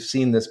libraries, we've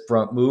seen this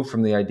move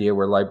from the idea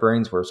where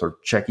librarians were sort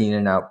of checking in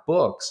and out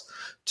books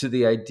to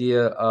the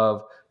idea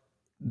of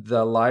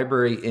the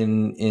library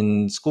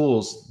in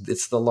schools,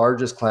 it's the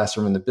largest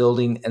classroom in the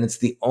building, and it's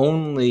the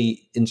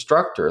only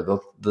instructor,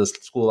 the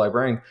school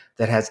librarian,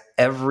 that has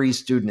every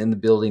student in the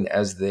building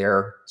as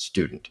their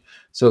student.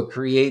 So it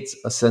creates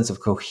a sense of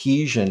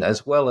cohesion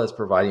as well as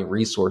providing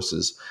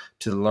resources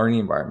to the learning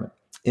environment.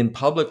 In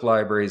public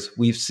libraries,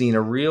 we've seen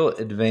a real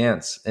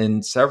advance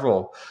in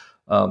several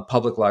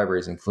public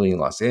libraries, including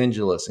Los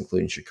Angeles,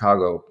 including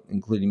Chicago,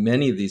 including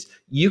many of these.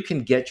 You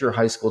can get your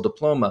high school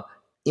diploma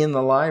in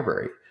the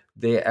library.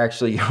 They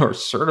actually are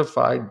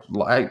certified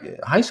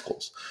high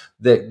schools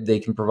that they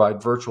can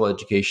provide virtual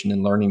education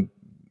and learning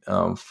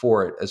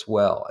for it as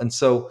well. And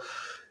so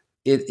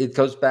it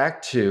goes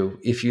back to,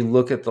 if you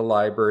look at the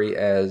library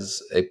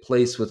as a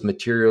place with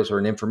materials or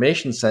an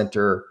information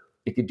center,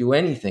 it could do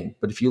anything.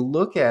 But if you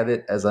look at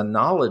it as a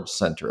knowledge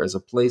center, as a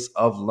place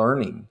of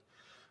learning,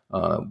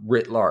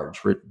 writ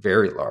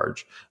very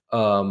large,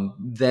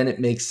 then it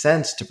makes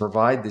sense to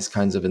provide these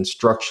kinds of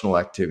instructional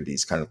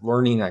activities, kind of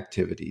learning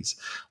activities.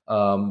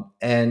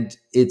 And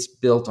it's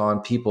built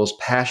on people's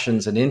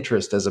passions and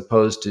interest, as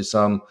opposed to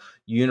some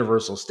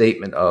universal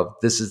statement of,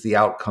 this is the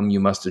outcome you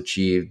must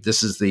achieve,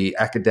 this is the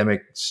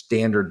academic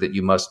standard that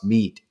you must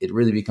meet. It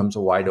really becomes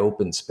a wide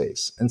open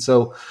space. And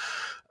so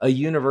a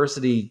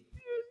university,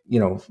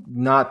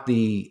 not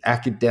the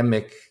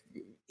academic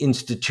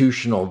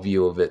institutional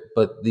view of it,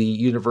 but the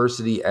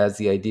university as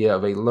the idea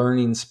of a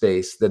learning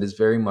space that is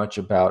very much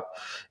about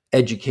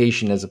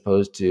education as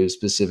opposed to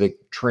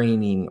specific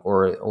training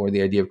or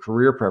the idea of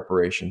career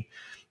preparation.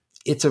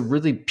 It's a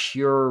really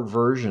pure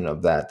version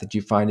of that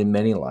you find in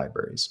many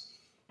libraries.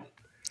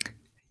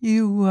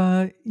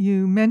 You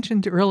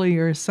mentioned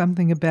earlier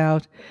something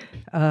about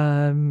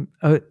a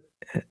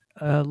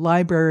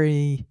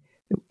library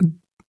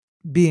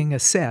being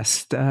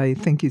assessed. I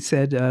think you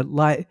said,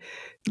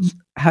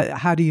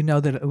 how do you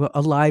know that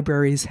a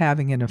library is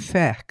having an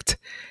effect?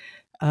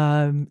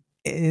 In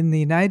the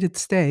United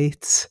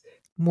States,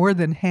 more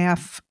than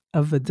half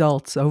of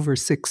adults over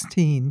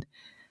 16,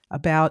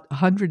 about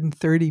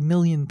 130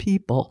 million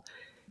people,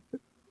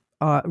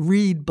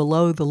 read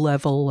below the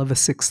level of a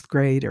sixth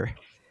grader.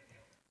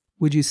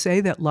 Would you say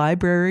that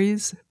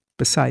libraries,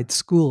 besides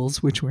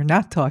schools, which we're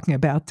not talking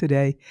about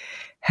today,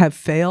 have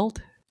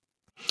failed?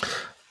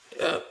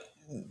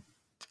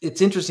 It's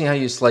interesting how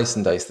you slice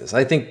and dice this.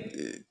 I think,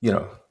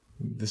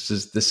 this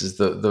is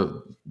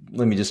the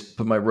let me just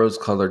put my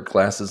rose-colored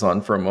glasses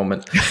on for a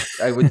moment.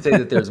 I would say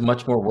that there's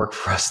much more work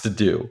for us to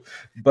do.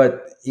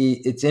 But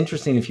it's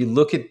interesting, if you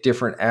look at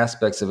different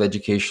aspects of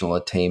educational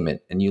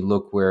attainment and you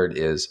look where it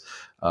is,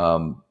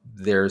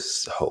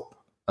 there's hope.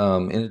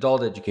 In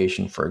adult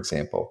education, for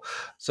example.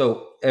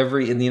 So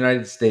in the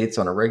United States,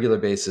 on a regular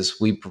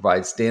basis, we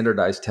provide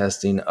standardized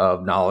testing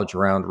of knowledge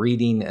around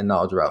reading and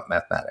knowledge about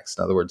mathematics.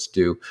 In other words,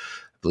 I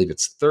believe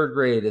it's third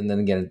grade, and then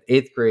again in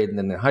eighth grade, and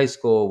then in high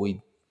school,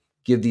 we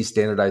give these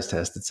standardized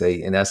tests that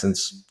say, in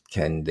essence,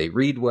 can they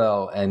read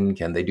well and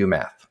can they do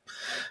math?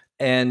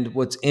 And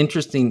what's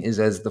interesting is,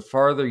 as the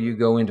farther you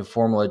go into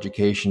formal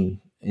education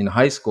in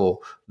high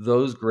school,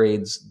 those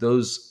grades,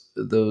 those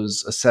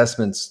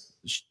assessments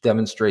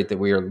demonstrate that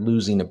we are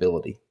losing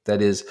ability.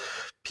 That is,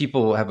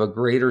 people have a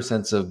greater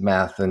sense of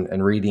math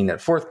and reading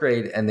at fourth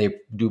grade, and they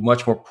do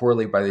much more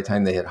poorly by the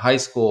time they hit high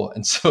school.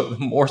 And so the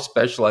more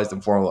specialized the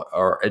formal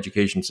our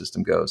education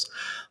system goes,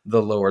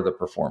 the lower the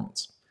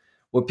performance.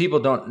 What people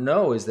don't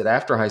know is that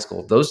after high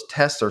school, those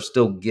tests are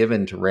still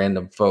given to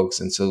random folks.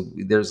 And so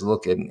there's a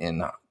look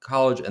in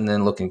college and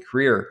then look in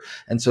career.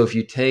 And so if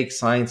you take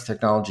science,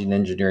 technology, and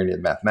engineering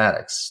and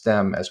mathematics,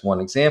 STEM, as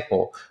one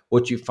example,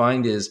 what you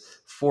find is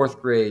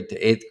fourth grade to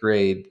eighth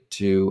grade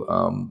to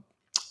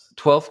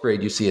 12th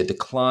grade, you see a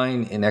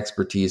decline in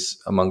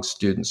expertise among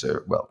students,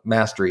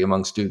 mastery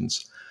among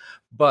students.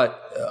 But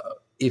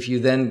if you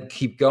then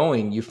keep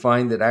going, you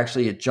find that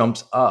actually it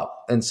jumps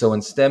up. And so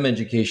in STEM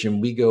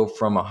education, we go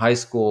from a high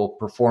school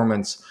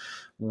performance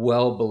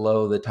well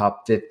below the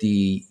top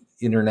 50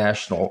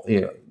 international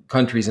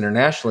countries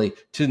internationally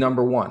to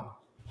number one.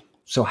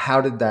 So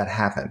how did that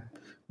happen?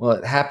 Well,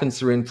 it happens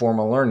through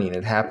informal learning.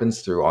 It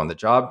happens through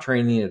on-the-job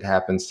training. It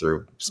happens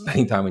through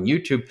spending time on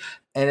YouTube,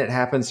 and it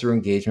happens through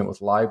engagement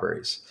with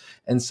libraries.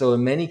 And so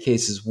in many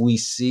cases, we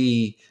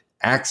see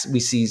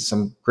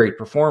some great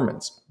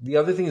performance. The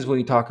other thing is, when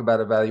we talk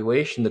about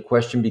evaluation, the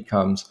question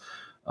becomes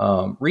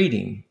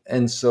reading.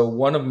 And so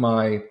one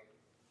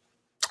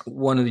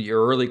of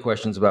your early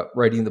questions about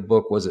writing the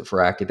book, was it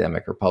for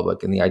academic or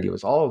public? And the idea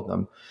was all of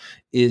them.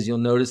 Is you'll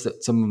notice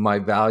that some of my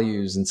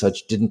values and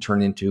such didn't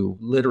turn into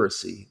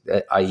literacy,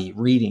 i.e.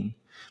 reading,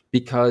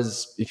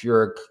 because if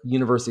you're a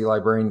university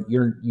librarian,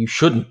 you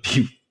shouldn't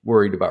be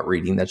worried about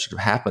reading. That should have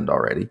happened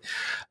already.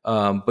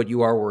 But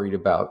you are worried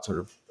about sort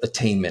of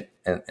attainment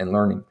and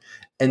learning.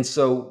 And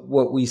so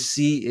what we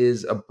see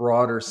is a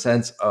broader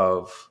sense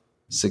of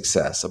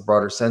success, a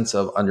broader sense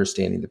of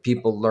understanding that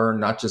people learn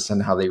not just in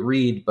how they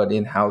read, but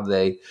in how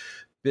they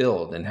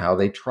build and how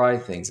they try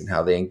things and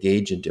how they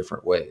engage in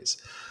different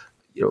ways.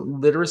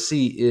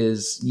 Literacy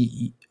is,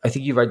 I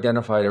think you've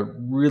identified a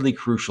really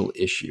crucial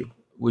issue,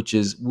 which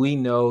is, we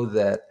know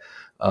that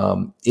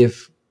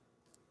If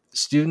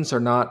students are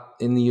not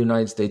in the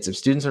United States, if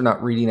students are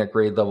not reading at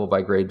grade level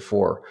by grade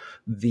 4,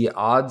 the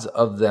odds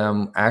of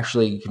them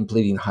actually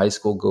completing high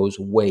school goes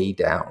way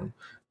down.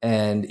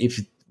 And if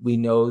we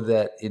know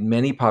that in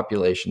many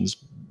populations,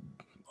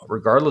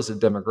 regardless of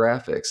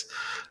demographics,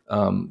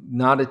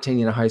 not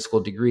attaining a high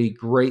school degree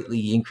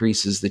greatly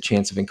increases the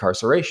chance of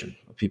incarceration,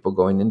 of people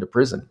going into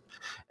prison.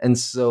 And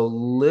so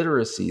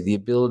literacy, the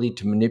ability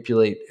to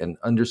manipulate and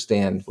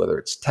understand, whether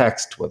it's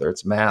text, whether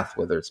it's math,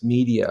 whether it's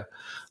media,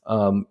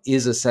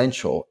 is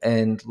essential.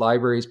 And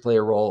libraries play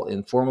a role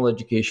in formal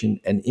education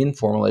and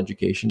informal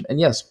education. And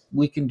yes,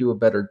 we can do a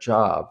better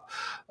job,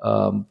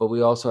 but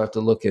we also have to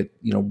look at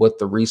what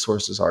the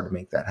resources are to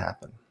make that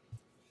happen.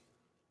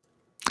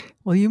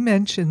 Well, you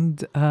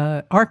mentioned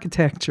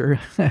architecture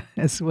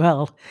as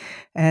well,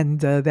 and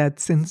that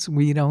since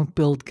we don't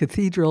build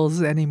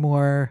cathedrals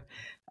anymore,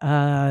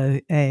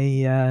 a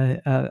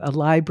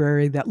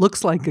library that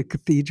looks like a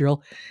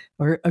cathedral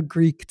or a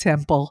Greek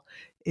temple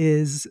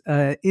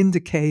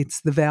indicates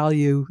the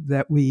value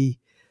that we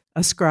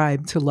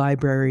ascribe to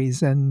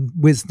libraries and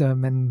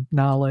wisdom and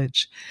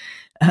knowledge.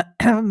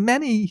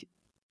 Many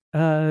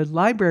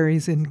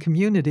libraries in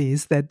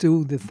communities that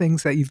do the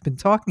things that you've been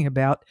talking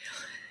about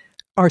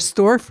are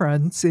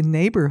storefronts in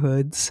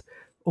neighborhoods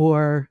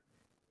or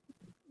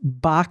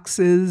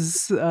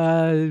boxes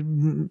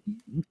in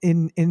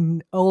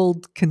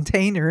old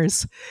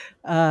containers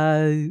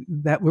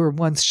that were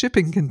once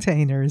shipping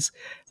containers,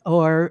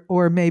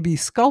 or maybe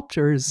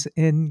sculptures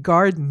in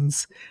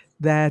gardens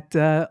that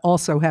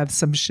also have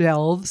some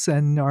shelves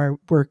and are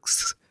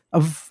works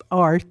of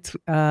art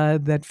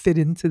that fit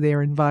into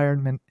their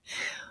environment.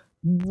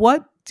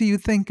 What do you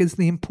think is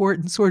the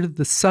important sort of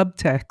the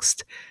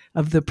subtext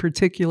of the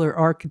particular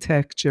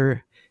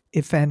architecture,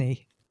 if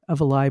any,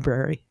 of a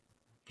library?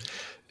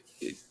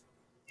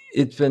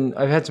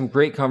 I've had some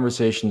great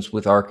conversations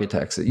with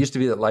architects. It used to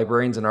be that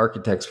librarians and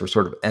architects were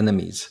sort of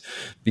enemies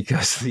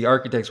because the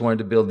architects wanted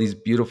to build these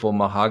beautiful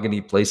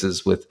mahogany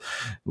places with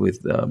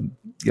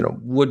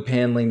wood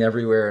paneling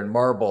everywhere and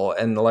marble.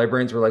 And the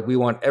librarians were like, we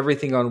want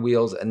everything on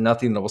wheels and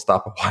nothing that will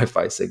stop a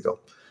Wi-Fi signal.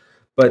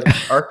 But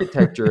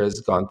architecture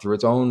has gone through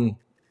its own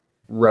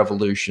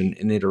revolution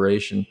and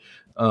iteration.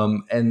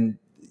 And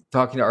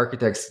talking to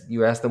architects,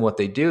 you ask them what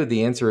they do.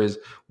 The answer is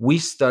we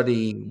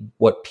study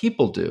what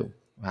people do,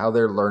 how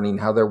they're learning,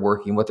 how they're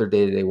working, what their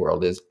day-to-day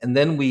world is. And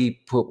then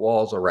we put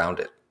walls around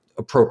it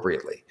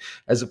appropriately,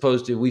 as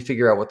opposed to we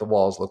figure out what the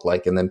walls look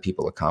like and then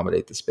people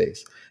accommodate the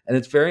space. And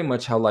it's very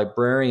much how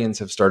librarians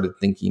have started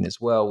thinking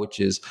as well, which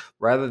is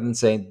rather than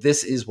saying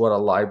this is what a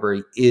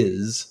library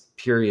is,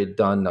 period,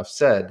 done, enough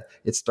said,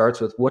 it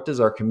starts with what does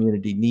our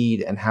community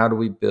need and how do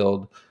we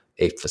build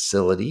a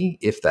facility,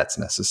 if that's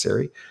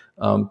necessary,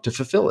 to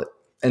fulfill it.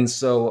 And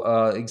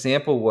so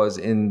example was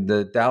in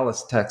the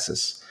Dallas,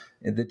 Texas.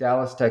 The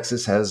Dallas,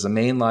 Texas has a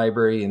main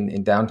library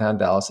in downtown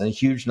Dallas and a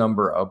huge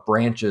number of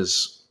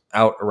branches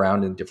out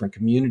around in different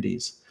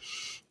communities.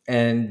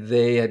 And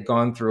they had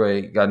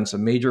gotten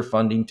some major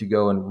funding to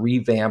go and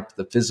revamp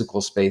the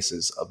physical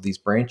spaces of these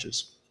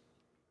branches.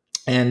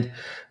 And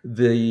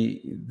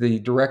the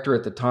director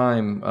at the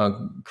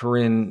time,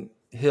 Corinne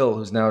Hill,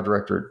 who's now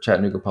director at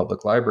Chattanooga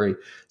Public Library,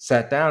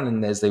 sat down,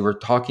 and as they were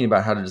talking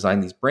about how to design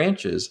these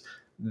branches,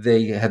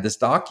 they had this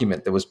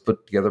document that was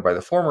put together by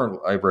the former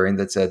librarian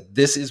that said,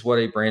 this is what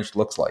a branch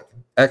looks like.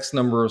 X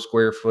number of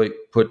square foot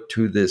put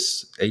to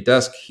a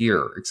desk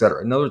here, et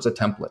cetera. In other words, a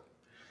template.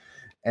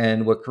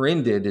 And what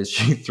Corinne did is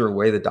she threw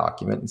away the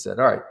document and said,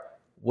 all right,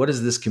 what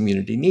does this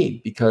community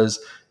need? Because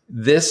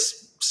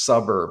this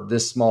suburb,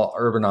 this small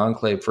urban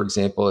enclave, for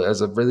example,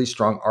 has a really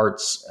strong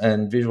arts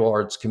and visual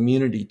arts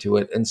community to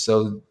it. And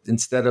so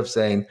instead of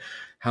saying,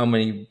 how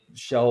many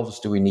shelves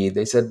do we need?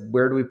 They said,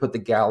 where do we put the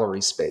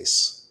gallery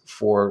space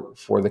for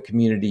the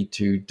community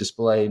to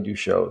display and do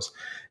shows?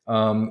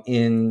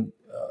 In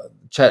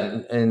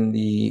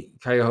the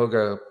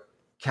Cuyahoga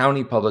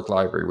County Public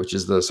Library, which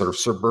is the sort of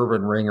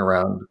suburban ring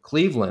around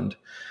Cleveland,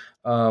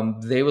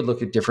 they would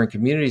look at different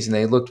communities, and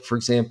they looked, for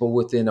example,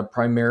 within a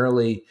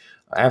primarily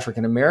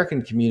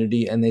African-American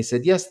community, and they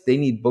said, yes, they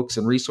need books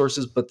and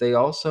resources, but they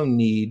also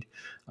need,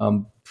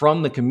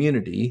 from the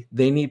community,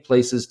 they need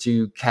places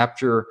to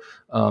capture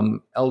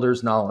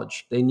elders'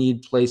 knowledge. They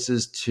need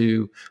places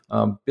to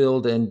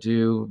build and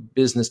do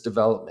business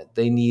development.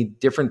 They need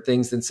different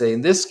things than, say,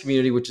 in this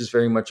community, which is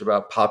very much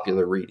about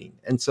popular reading.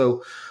 And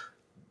so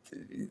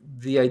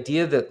the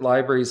idea that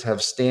libraries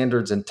have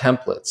standards and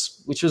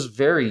templates, which was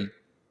very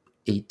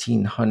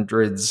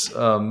 1800s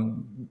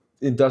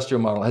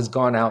industrial model, has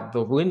gone out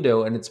the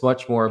window, and it's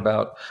much more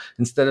about,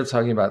 instead of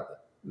talking about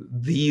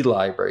the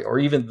library or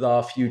even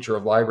the future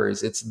of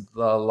libraries, it's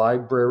the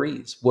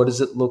libraries. What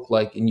does it look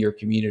like in your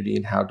community,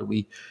 and how do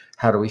we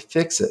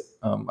fix it?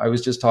 I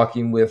was just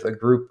talking with a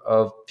group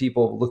of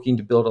people looking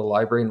to build a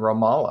library in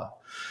Ramallah,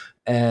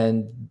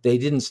 And they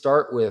didn't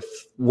start with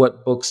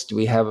what books do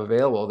we have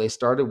available. They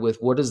started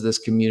with what does this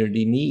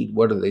community need?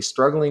 What are they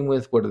struggling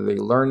with? What are they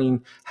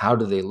learning? How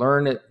do they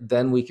learn it?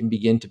 Then we can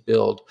begin to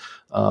build,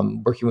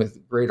 working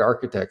with great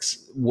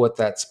architects, what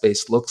that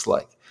space looks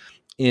like.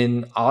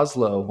 In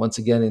Oslo, once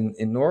again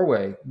in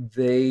Norway,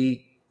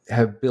 they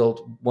have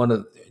built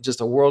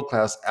just a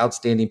world-class,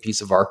 outstanding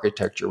piece of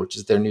architecture, which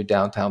is their new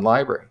downtown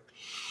library.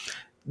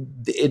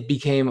 It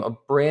became a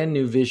brand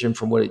new vision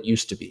from what it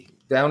used to be.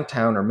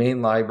 Downtown or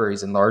main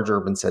libraries in large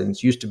urban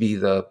settings used to be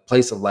the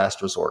place of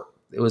last resort.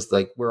 It was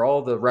like where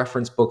all the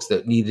reference books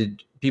that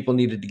people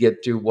needed to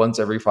get to once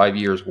every 5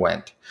 years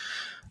went.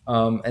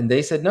 And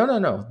they said,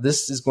 no,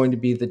 this is going to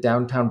be the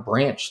downtown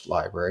branch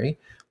library.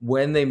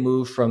 When they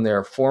moved from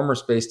their former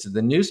space to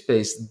the new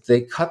space,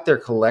 they cut their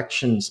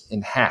collections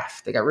in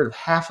half. They got rid of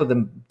half of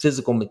the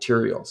physical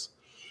materials.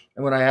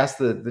 And when I asked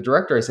the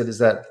director, I said, is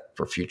that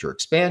for future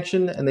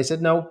expansion? And they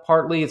said, no,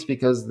 partly it's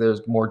because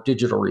there's more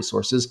digital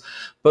resources,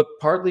 but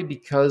partly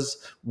because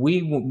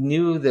we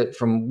knew that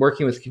from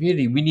working with the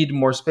community, we needed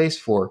more space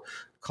for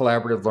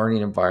collaborative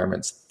learning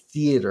environments,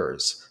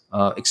 theaters,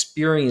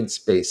 experience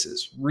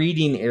spaces,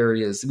 reading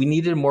areas. We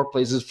needed more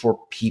places for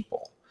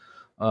people.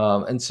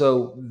 And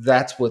so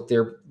that's what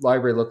their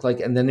library looked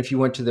like. And then if you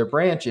went to their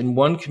branch in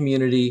one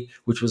community,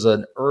 which was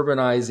an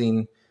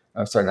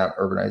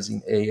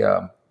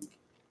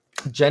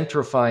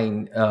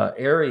gentrifying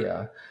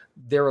area,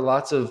 there were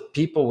lots of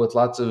people with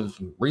lots of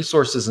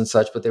resources and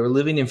such, but they were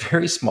living in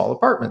very small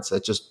apartments.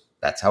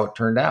 That's how it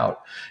turned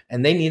out.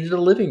 And they needed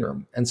a living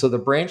room. And so the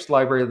branch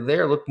library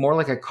there looked more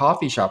like a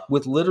coffee shop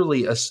with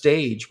literally a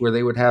stage where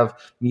they would have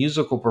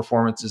musical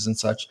performances and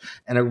such,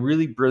 and a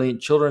really brilliant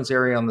children's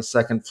area on the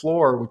second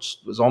floor, which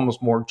was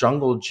almost more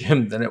jungle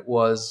gym than it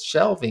was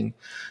shelving,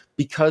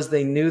 because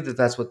they knew that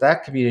that's what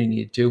that community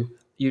needed to.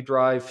 You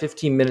drive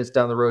 15 minutes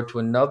down the road to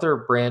another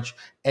branch,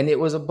 and it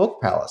was a book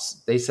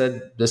palace. They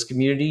said this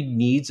community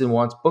needs and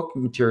wants book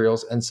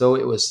materials. And so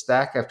it was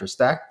stack after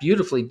stack,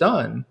 beautifully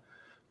done,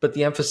 but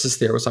the emphasis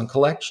there was on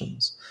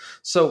collections.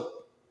 So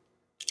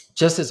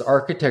just as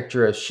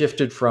architecture has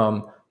shifted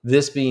from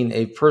this being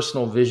a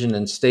personal vision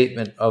and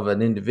statement of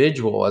an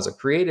individual as a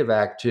creative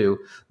act to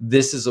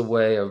this is a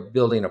way of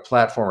building a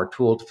platform or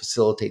tool to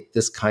facilitate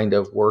this kind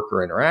of work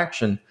or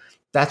interaction,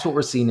 that's what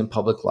we're seeing in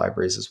public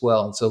libraries as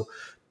well. And so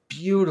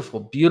beautiful,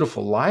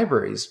 beautiful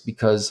libraries,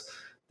 because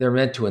they're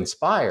meant to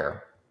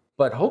inspire,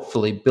 but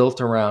hopefully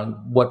built around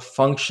what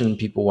function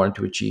people want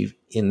to achieve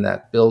in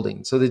that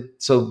building.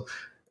 So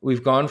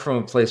we've gone from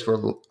a place where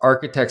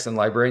architects and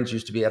librarians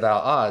used to be at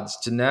odds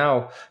to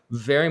now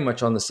very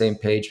much on the same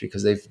page,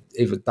 because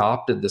they've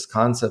adopted this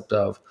concept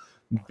of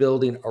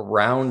building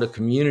around a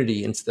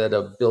community instead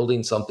of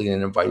building something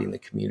and inviting the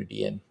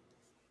community in.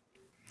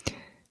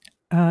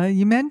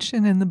 You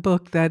mention in the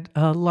book that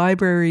a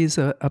library is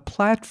a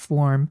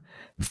platform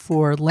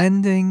for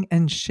lending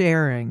and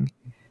sharing.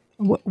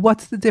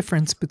 What's the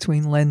difference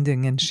between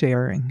lending and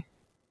sharing?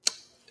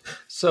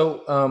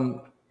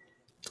 So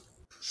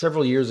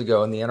several years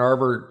ago in the Ann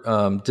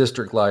Arbor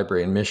District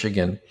Library in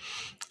Michigan,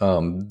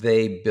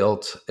 they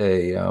built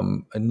a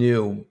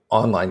new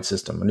online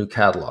system, a new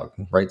catalog,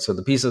 right? So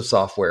the piece of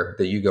software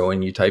that you go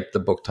in, you type the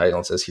book title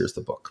and it says, here's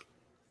the book.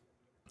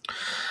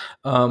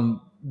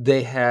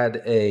 They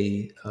had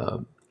a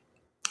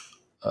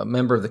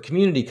member of the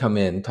community come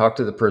in, talk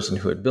to the person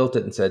who had built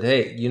it and said,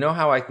 hey, you know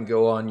how I can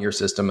go on your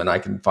system and I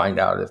can find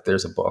out if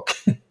there's a book?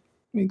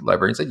 The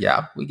librarian said,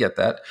 yeah, we get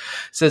that.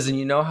 Says, and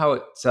you know how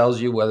it tells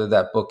you whether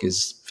that book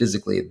is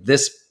physically at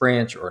this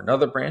branch or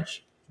another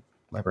branch?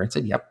 Librarian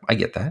said, yep, I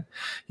get that.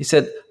 He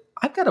said,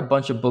 I've got a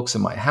bunch of books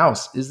in my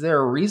house. Is there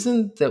a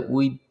reason that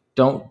we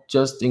don't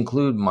just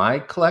include my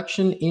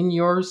collection in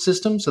your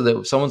system so that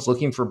if someone's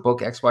looking for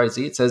book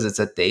XYZ, it says it's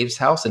at Dave's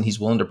house and he's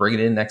willing to bring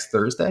it in next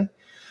Thursday?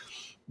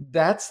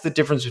 That's the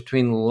difference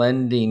between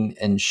lending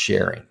and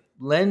sharing.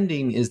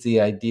 Lending is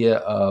the idea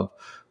of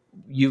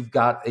you've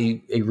got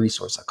a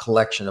resource, a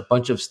collection, a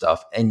bunch of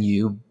stuff, and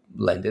you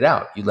lend it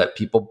out. You let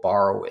people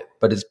borrow it,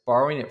 but it's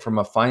borrowing it from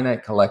a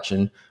finite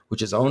collection,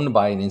 which is owned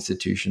by an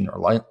institution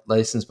or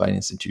licensed by an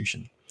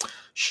institution.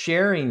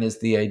 Sharing is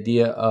the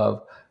idea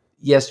of,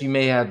 yes, you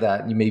may have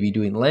that, you may be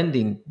doing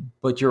lending,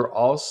 but you're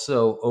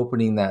also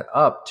opening that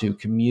up to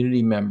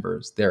community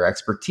members, their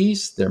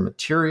expertise, their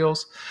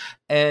materials.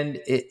 And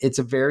it's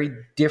a very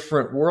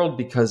different world,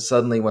 because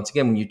suddenly, once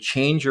again, when you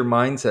change your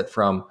mindset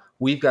from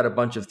we've got a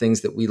bunch of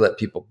things that we let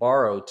people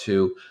borrow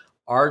to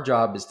our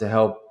job is to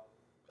help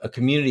a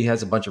community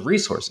has a bunch of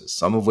resources,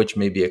 some of which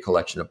may be a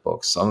collection of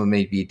books, some of it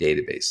may be a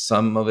database,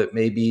 some of it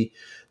may be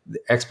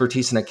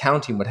expertise in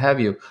accounting, what have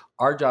you.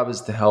 Our job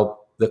is to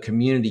help the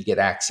community get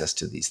access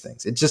to these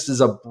things. It just is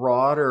a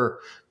broader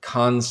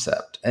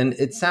concept. And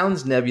it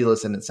sounds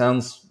nebulous and it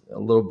sounds a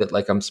little bit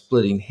like I'm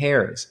splitting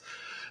hairs,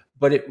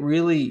 but it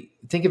really,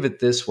 think of it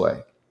this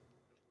way.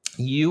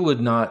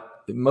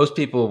 Most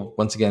people,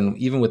 once again,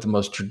 even with the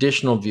most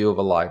traditional view of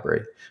a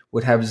library,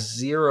 would have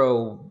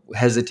zero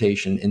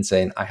hesitation in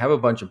saying, I have a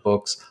bunch of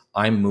books,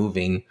 I'm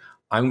moving,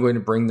 I'm going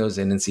to bring those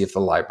in and see if the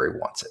library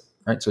wants it.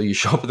 right? So you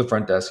show up at the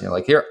front desk and you're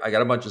like, here, I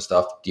got a bunch of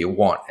stuff. Do you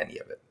want any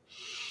of it?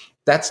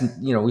 That's,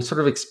 we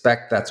sort of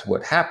expect that's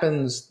what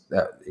happens,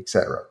 et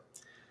cetera.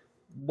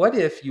 What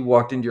if you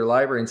walked into your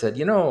library and said,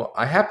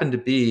 I happen to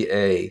be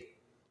a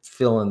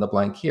fill in the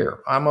blank here.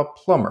 I'm a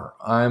plumber.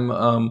 I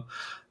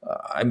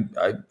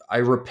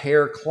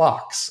repair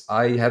clocks.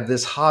 I have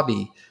this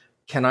hobby.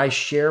 Can I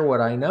share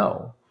what I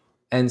know?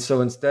 And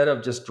so instead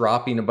of just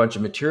dropping a bunch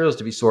of materials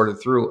to be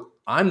sorted through,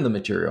 I'm the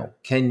material.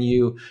 Can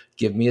you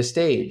give me a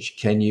stage?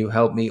 Can you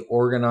help me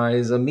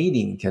organize a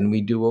meeting? Can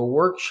we do a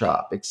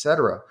workshop,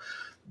 etc.?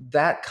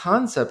 That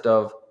concept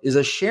is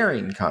a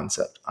sharing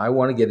concept. I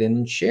want to get in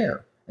and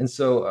share. And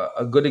so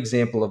a good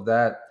example of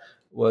that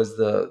was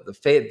the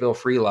Fayetteville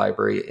Free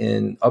Library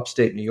in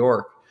upstate New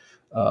York.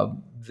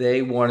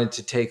 They wanted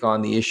to take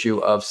on the issue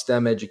of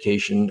STEM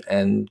education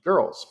and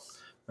girls.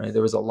 Right?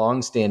 There was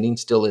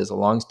still is a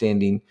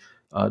longstanding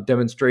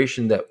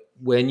demonstration that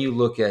when you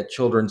look at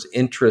children's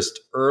interest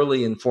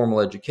early in formal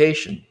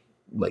education,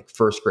 like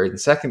first grade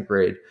and second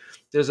grade,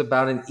 there's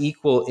about an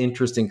equal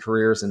interest in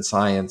careers in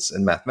science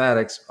and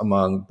mathematics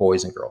among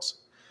boys and girls.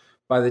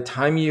 By the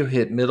time you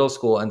hit middle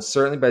school, and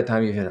certainly by the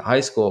time you hit high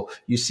school,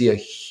 you see a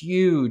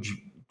huge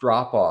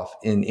drop-off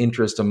in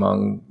interest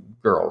among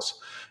girls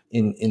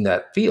in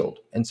that field.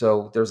 And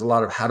so there's a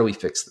lot of how do we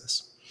fix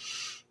this?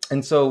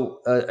 And so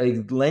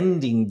a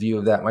lending view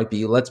of that might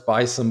be, let's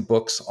buy some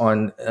books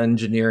on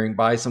engineering,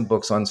 buy some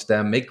books on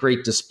STEM, make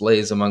great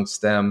displays among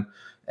STEM,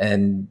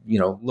 and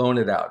loan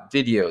it out,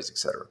 videos, et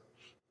cetera.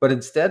 But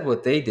instead,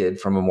 what they did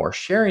from a more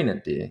sharing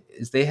idea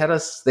is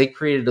they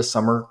created a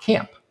summer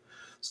camp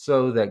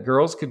so that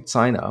girls could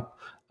sign up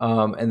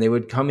and they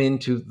would come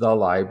into the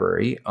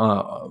library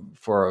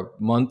for a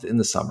month in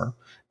the summer.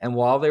 And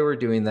while they were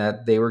doing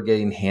that, they were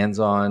getting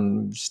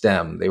hands-on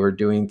STEM. They were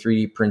doing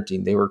 3D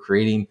printing.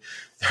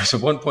 There's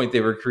at one point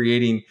they were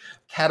creating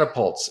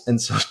catapults.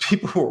 And so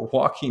people were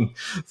walking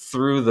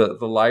through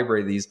the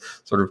library, these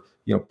sort of,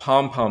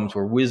 pom-poms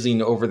were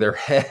whizzing over their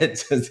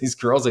heads as these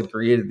girls had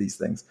created these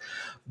things.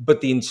 But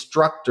the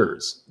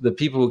instructors, the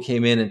people who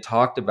came in and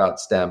talked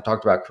about STEM,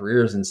 talked about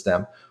careers in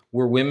STEM,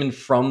 were women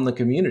from the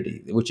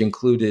community, which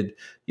included,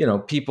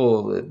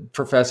 people,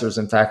 professors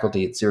and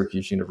faculty at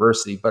Syracuse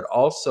University, but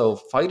also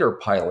fighter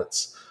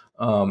pilots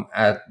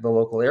at the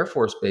local Air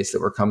Force base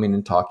that were coming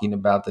and talking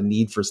about the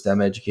need for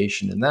STEM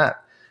education and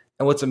that.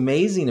 And what's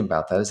amazing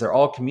about that is they're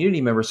all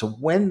community members. So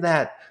when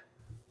that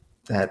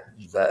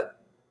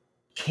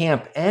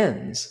camp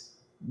ends,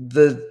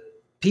 the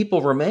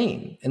people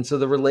remain. And so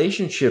the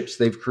relationships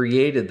they've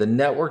created, the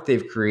network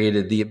they've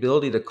created, the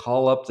ability to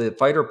call up the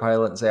fighter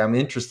pilot and say, I'm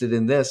interested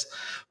in this,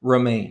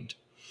 remained.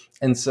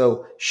 And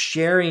so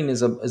sharing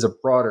is a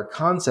broader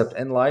concept,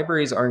 and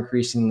libraries are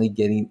increasingly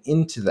getting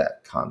into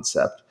that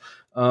concept.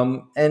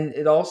 And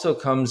it also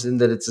comes in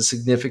that it's a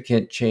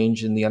significant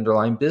change in the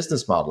underlying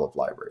business model of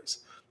libraries.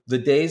 The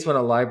days when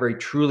a library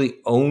truly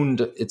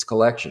owned its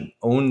collection,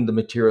 owned the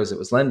materials it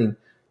was lending,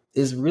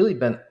 is really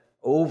been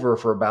over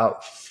for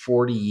about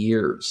 40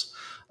 years.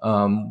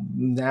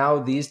 Now,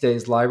 these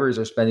days, libraries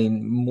are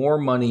spending more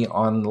money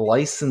on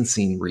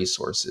licensing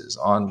resources,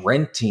 on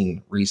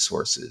renting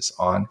resources,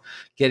 on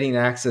getting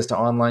access to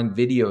online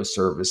video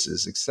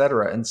services, et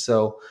cetera. And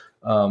so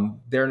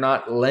they're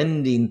not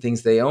lending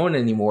things they own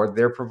anymore.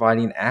 They're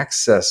providing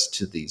access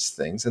to these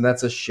things. And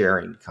that's a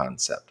sharing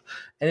concept.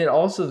 And it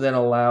also then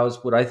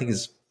allows what I think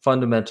is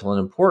fundamental and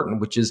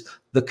important, which is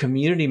the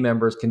community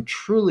members can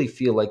truly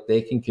feel like they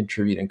can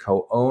contribute and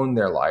co-own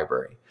their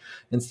library.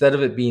 Instead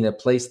of it being a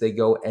place they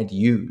go and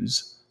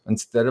use,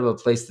 instead of a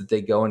place that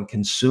they go and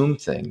consume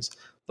things,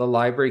 the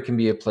library can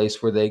be a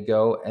place where they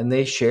go and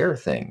they share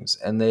things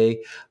and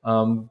they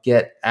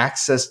get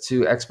access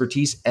to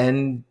expertise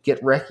and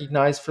get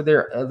recognized for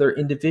their other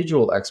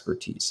individual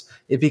expertise.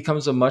 It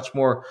becomes a much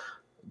more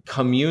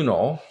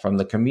communal, from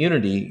the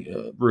community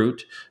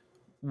route,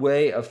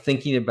 way of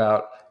thinking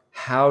about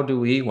how do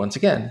we, once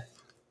again,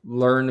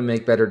 learn to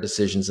make better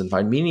decisions and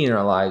find meaning in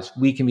our lives.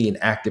 We can be an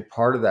active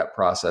part of that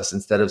process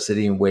instead of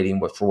sitting and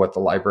waiting for what the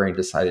librarian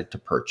decided to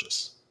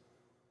purchase.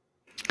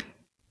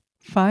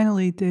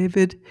 Finally,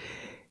 David,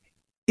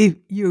 if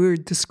you're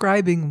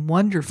describing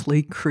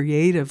wonderfully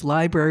creative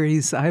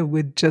libraries, I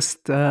would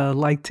just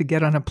like to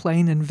get on a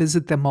plane and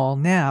visit them all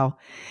now.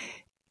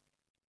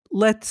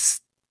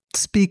 Let's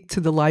speak to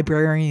the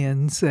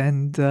librarians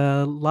and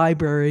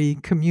library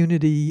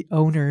community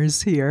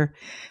owners here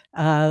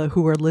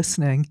who are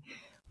listening.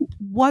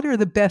 What are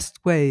the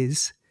best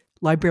ways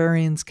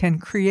librarians can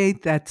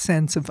create that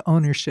sense of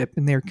ownership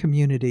in their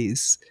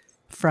communities,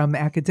 from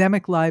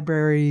academic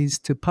libraries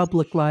to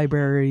public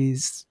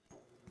libraries?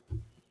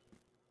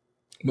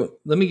 Well,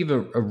 let me give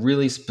a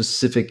really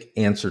specific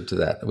answer to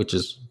that, which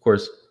is, of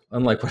course,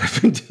 unlike what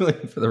I've been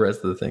doing for the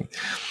rest of the thing.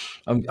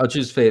 I'll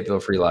choose Fayetteville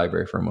Free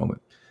Library for a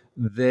moment.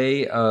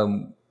 They,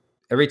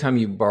 every time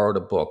you borrowed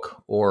a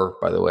book, or,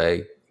 by the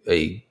way,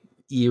 a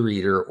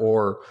e-reader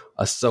or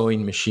a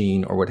sewing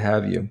machine or what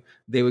have you,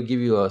 they would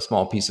give you a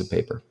small piece of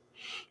paper.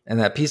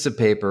 And that piece of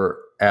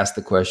paper asked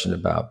the question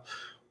about,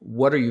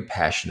 what are you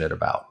passionate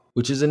about?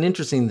 which is an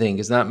interesting thing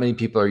because not many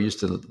people are used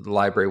to the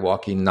library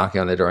walking,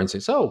 knocking on the door and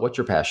saying, so what's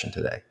your passion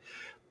today?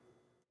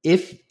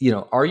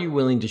 Are you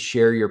willing to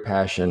share your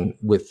passion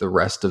with the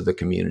rest of the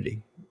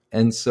community?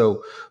 And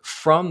so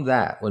from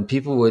that, when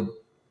people would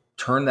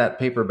turn that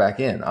paper back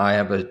in, I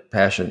have a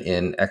passion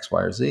in X,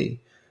 Y, or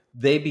Z,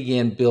 they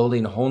began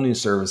building whole new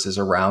services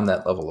around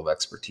that level of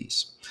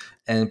expertise.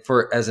 And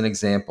as an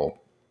example,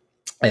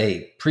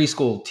 a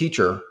preschool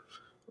teacher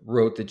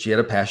wrote that she had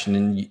a passion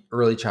in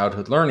early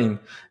childhood learning,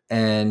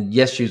 and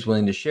yes, she was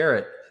willing to share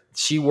it.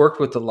 She worked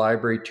with the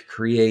library to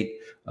create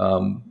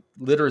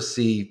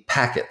literacy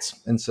packets.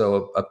 And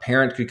so a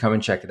parent could come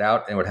and check it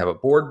out, and it would have a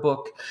board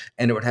book,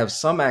 and it would have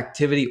some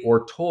activity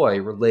or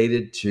toy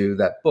related to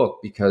that book,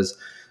 because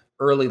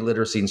early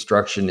literacy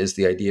instruction is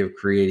the idea of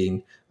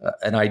creating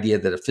an idea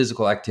that a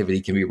physical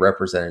activity can be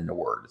represented in a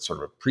word. It's sort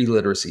of a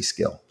pre-literacy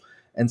skill.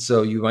 And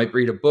so you might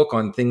read a book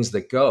on things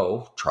that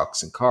go,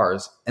 trucks and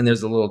cars, and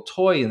there's a little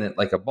toy in it,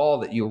 like a ball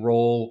that you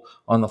roll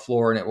on the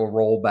floor and it will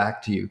roll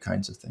back to you,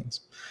 kinds of things.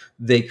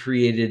 They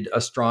created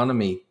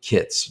astronomy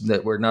kits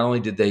that were not only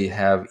did they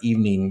have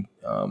evening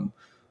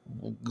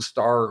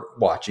star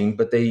watching,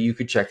 but you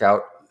could check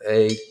out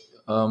a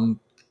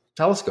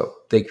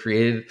telescope. They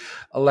created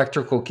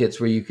electrical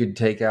kits where you could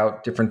take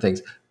out different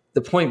things.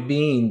 The point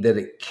being that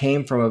it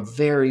came from a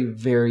very,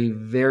 very,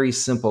 very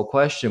simple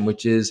question,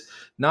 which is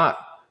not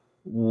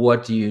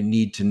what do you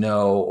need to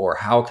know or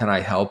how can I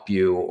help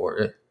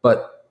you,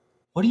 but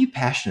what are you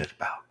passionate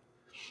about?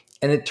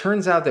 And it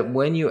turns out that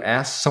when you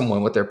ask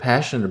someone what they're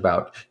passionate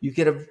about, you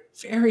get a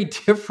very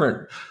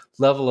different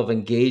level of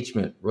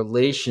engagement,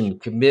 relation,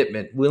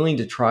 commitment, willing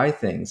to try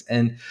things.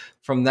 And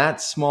from that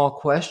small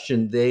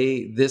question,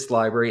 this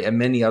library and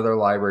many other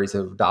libraries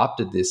have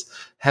adopted this,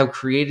 have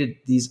created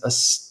these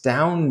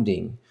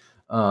astounding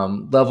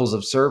levels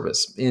of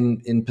service.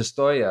 In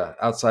Pistoia,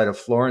 outside of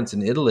Florence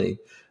in Italy,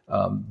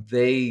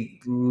 they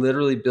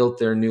literally built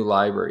their new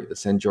library, the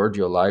San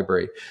Giorgio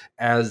Library,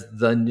 as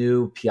the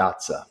new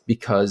piazza,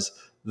 because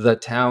the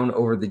town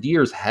over the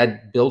years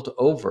had built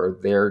over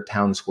their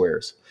town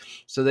squares.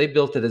 So they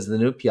built it as the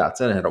new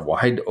piazza, and it had a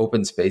wide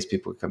open space.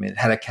 People could come in. It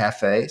had a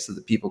cafe so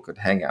that people could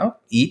hang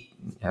out, eat,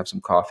 have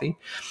some coffee.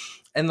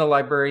 And the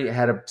library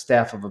had a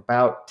staff of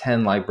about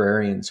 10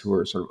 librarians who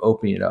were sort of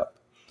opening it up.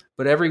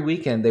 But every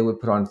weekend they would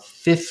put on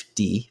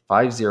 50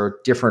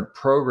 different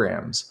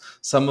programs.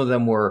 Some of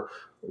them were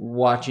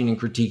watching and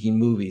critiquing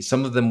movies.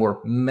 Some of them were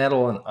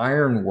metal and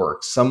iron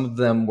work. Some of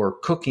them were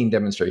cooking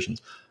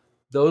demonstrations.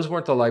 Those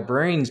weren't the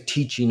librarians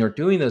teaching or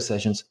doing those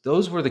sessions.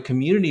 Those were the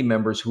community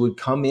members who would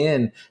come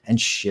in and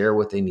share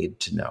what they needed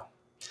to know.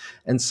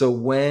 And so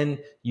when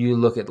you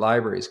look at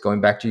libraries,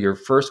 going back to your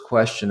first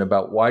question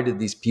about why did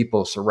these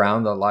people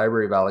surround the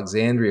Library of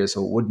Alexandria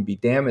so it wouldn't be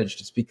damaged,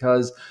 it's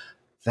because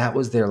that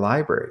was their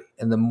library.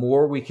 And the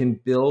more we can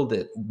build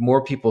it,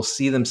 more people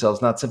see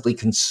themselves not simply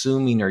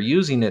consuming or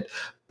using it,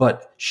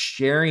 but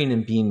sharing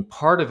and being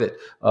part of it,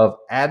 of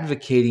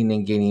advocating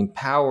and gaining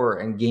power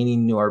and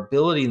gaining new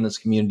ability in those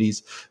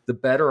communities, the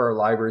better our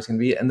libraries can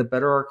be and the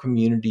better our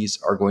communities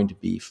are going to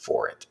be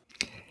for it.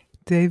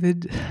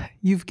 David,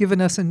 you've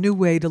given us a new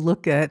way to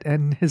look at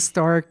an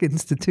historic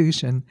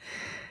institution.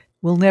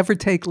 We'll never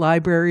take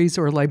libraries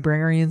or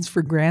librarians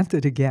for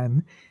granted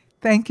again.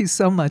 Thank you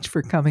so much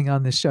for coming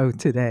on the show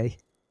today.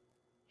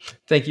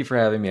 Thank you for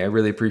having me. I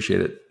really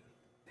appreciate it.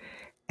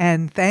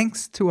 And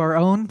thanks to our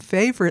own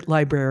favorite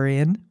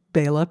librarian,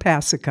 Bela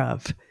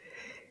Pasikov.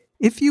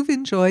 If you've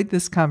enjoyed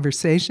this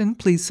conversation,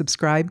 please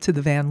subscribe to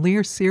the Van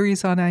Leer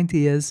series on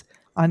ideas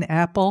on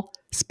Apple,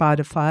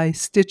 Spotify,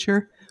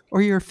 Stitcher,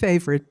 or your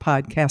favorite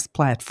podcast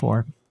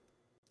platform.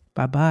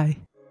 Bye-bye.